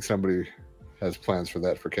 I think somebody has plans for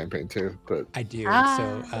that for campaign 2, but I do,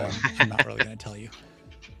 so I'm not really going to tell you.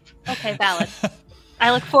 Okay, valid.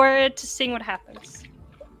 I look forward to seeing what happens.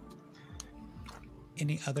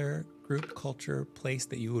 Any other group, culture, place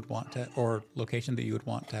that you would want to, or location that you would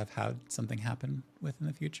want to have had something happen with in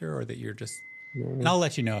the future, or that you're just... And I'll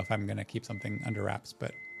let you know if I'm going to keep something under wraps,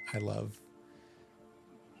 but I love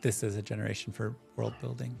this as a generation for world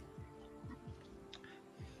building.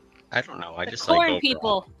 I don't know. I The just corn like overall.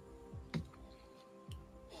 people.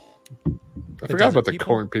 I forgot about the people?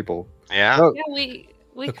 corn people. Yeah. Oh, Yeah, we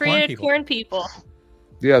The corn created people. corn people.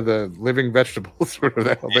 yeah, the living vegetables, whatever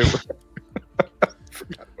the hell they were. I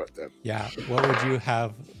forgot about them. Yeah, what would you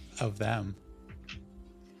have of them?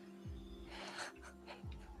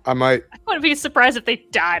 I might, I wouldn't be surprised if they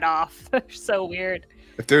died off. They're so weird.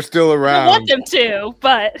 if they're still I around, want them to,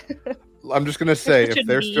 but I'm just going to say, such if a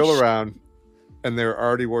they're still niche. around and they're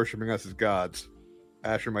already worshiping us as gods,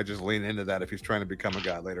 Asher might just lean into that if he's trying to become a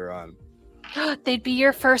god later on. they'd be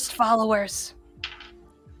your first followers.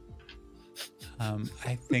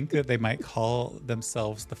 I think that they might call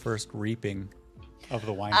themselves the first reaping of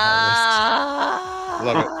the wine harvest.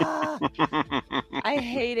 Love it. I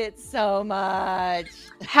hate it so much.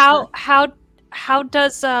 How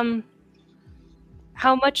does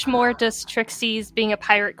how much more does Trixie's being a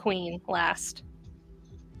pirate queen last?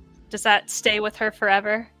 Does that stay with her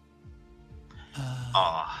forever?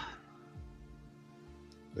 Oh,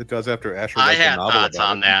 It does after Asher I writes a had novel thoughts about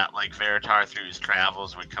on it. that. Like Veritar through his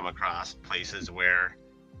travels would come across places where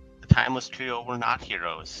the Timeless Trio were not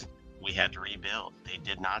heroes. We had to rebuild. They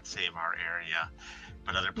did not save our area.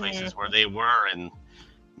 But other places where they were, and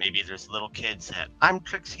maybe there's little kids that, I'm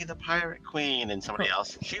Trixie the Pirate Queen, and somebody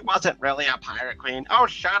else, she wasn't really a pirate queen. Oh,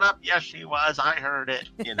 shut up. Yes, she was. I heard it.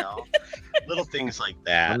 You know, little things like I'm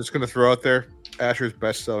that. just going to throw out there, Asher's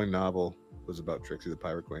best-selling novel was about Trixie the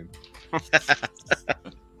Pirate Queen.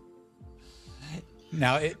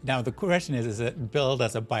 Now the question is it billed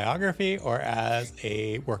as a biography or as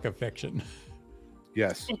a work of fiction?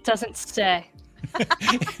 Yes. It doesn't stay.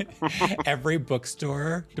 Every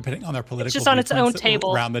bookstore, depending on their political just on its own viewpoints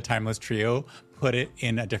table. around the Timeless Trio, put it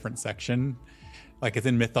in a different section. Like it's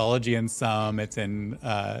in mythology in some, it's in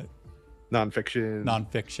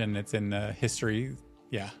Nonfiction. it's in history.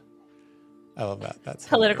 Yeah. I love that. That's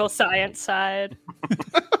Political hilarious. science side.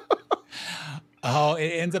 Oh, it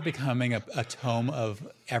ends up becoming a tome of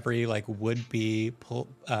every like would-be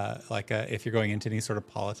if you're going into any sort of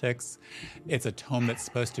politics, it's a tome that's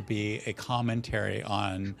supposed to be a commentary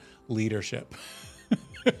on leadership.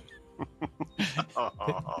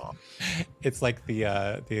 It's like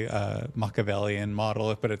the Machiavellian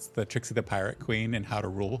model, but it's the Trixie the Pirate Queen and how to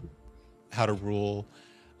rule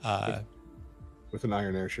With an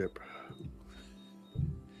iron airship.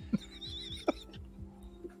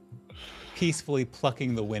 peacefully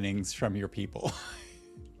plucking the winnings from your people.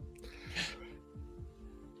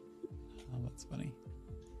 Oh, that's funny.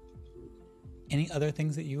 Any other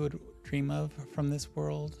things that you would dream of from this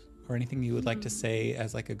world, or anything you would like to say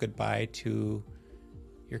as like a goodbye to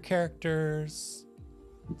your characters,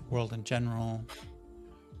 the world in general?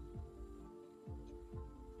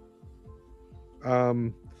 I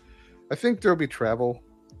think there'll be travel,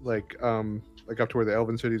 like up to where the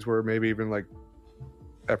Elven cities were, maybe even like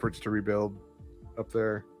efforts to rebuild up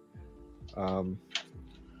there.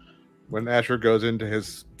 When Asher goes into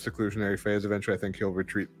his seclusionary phase, eventually I think he'll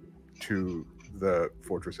retreat to the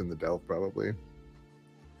fortress in the Delve, probably.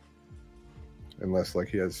 Unless like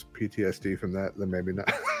he has PTSD from that, then maybe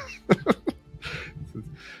not.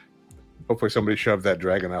 Hopefully somebody shoved that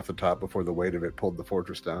dragon off the top before the weight of it pulled the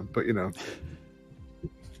fortress down. But you know.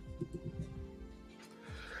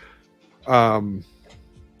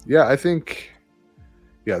 Yeah, I think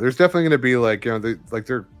Yeah, there's definitely going to be like, you know,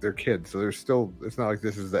 they're kids, so there's still, it's not like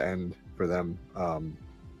this is the end for them.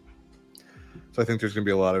 So I think there's going to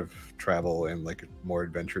be a lot of travel and like more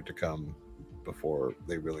adventure to come before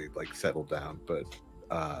they really like settle down. But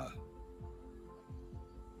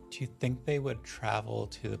do you think they would travel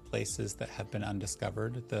to the places that have been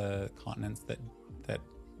undiscovered, the continents that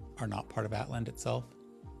are not part of Atland itself?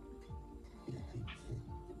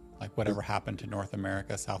 Like whatever happened to North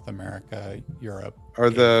America, South America, Europe.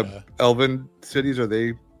 are the Asia. Elven cities, are they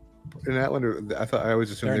in Atland? Or I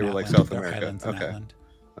always assumed They're they in were like Atland. South They're America. islands in Okay. Atland.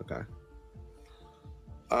 Okay.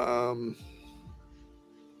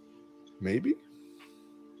 Maybe.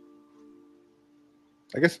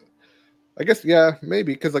 I guess yeah,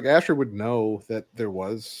 maybe, because like Asher would know that there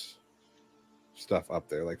was stuff up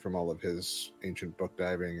there, like from all of his ancient book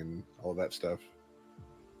diving and all that stuff.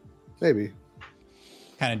 Maybe.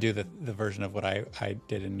 Kind of do the version of what I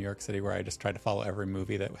did in New York City, where I just tried to follow every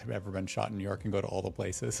movie that had ever been shot in New York and go to all the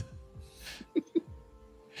places.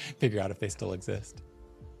 Figure out if they still exist.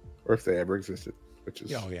 Or if they ever existed. Which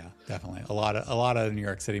is, oh yeah, definitely a lot of New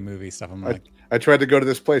York City movie stuff. I'm like, I tried to go to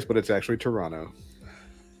this place, but it's actually Toronto.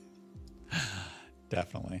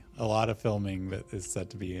 Definitely a lot of filming that is said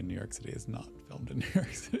to be in New York City is not filmed in New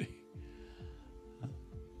York City.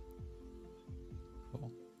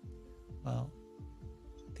 Cool. Well,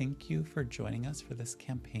 thank you for joining us for this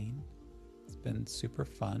campaign. It's been super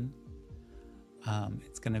fun.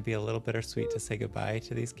 It's going to be a little bittersweet to say goodbye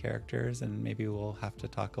to these characters, and maybe we'll have to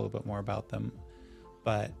talk a little bit more about them.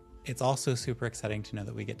 But it's also super exciting to know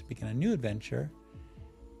that we get to begin a new adventure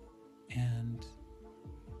and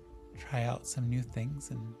try out some new things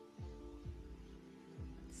and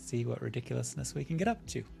see what ridiculousness we can get up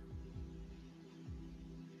to.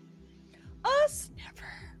 Us never.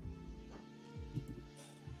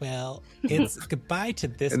 Well, it's goodbye to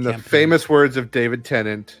this In campaign. the famous words of David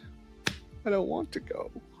Tennant, I don't want to go.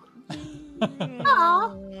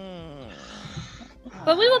 Aw.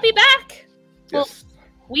 But we will be back. Well, Yes.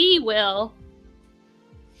 we will.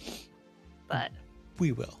 But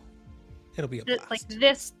We will. It'll be a blast. like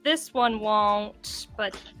this one won't,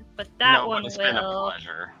 but that No, one but it's been a will.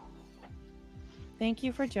 pleasure. Thank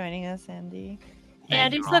you for joining us, Andy.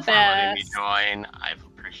 And Thank it's you all the for letting me best. join. I've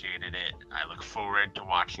appreciated it. I look forward to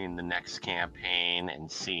watching the next campaign and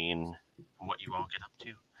seeing what you all get up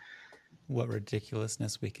to. What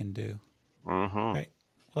ridiculousness we can do. Mm-hmm. Right.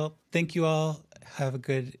 Well, thank you all. Have a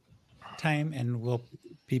good time, and we'll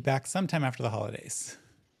be back sometime after the holidays.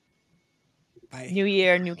 Bye. New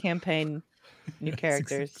year, new campaign, new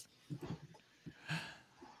characters.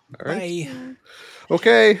 All right. Bye.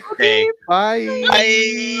 Okay. Okay. Bye.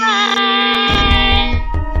 Bye.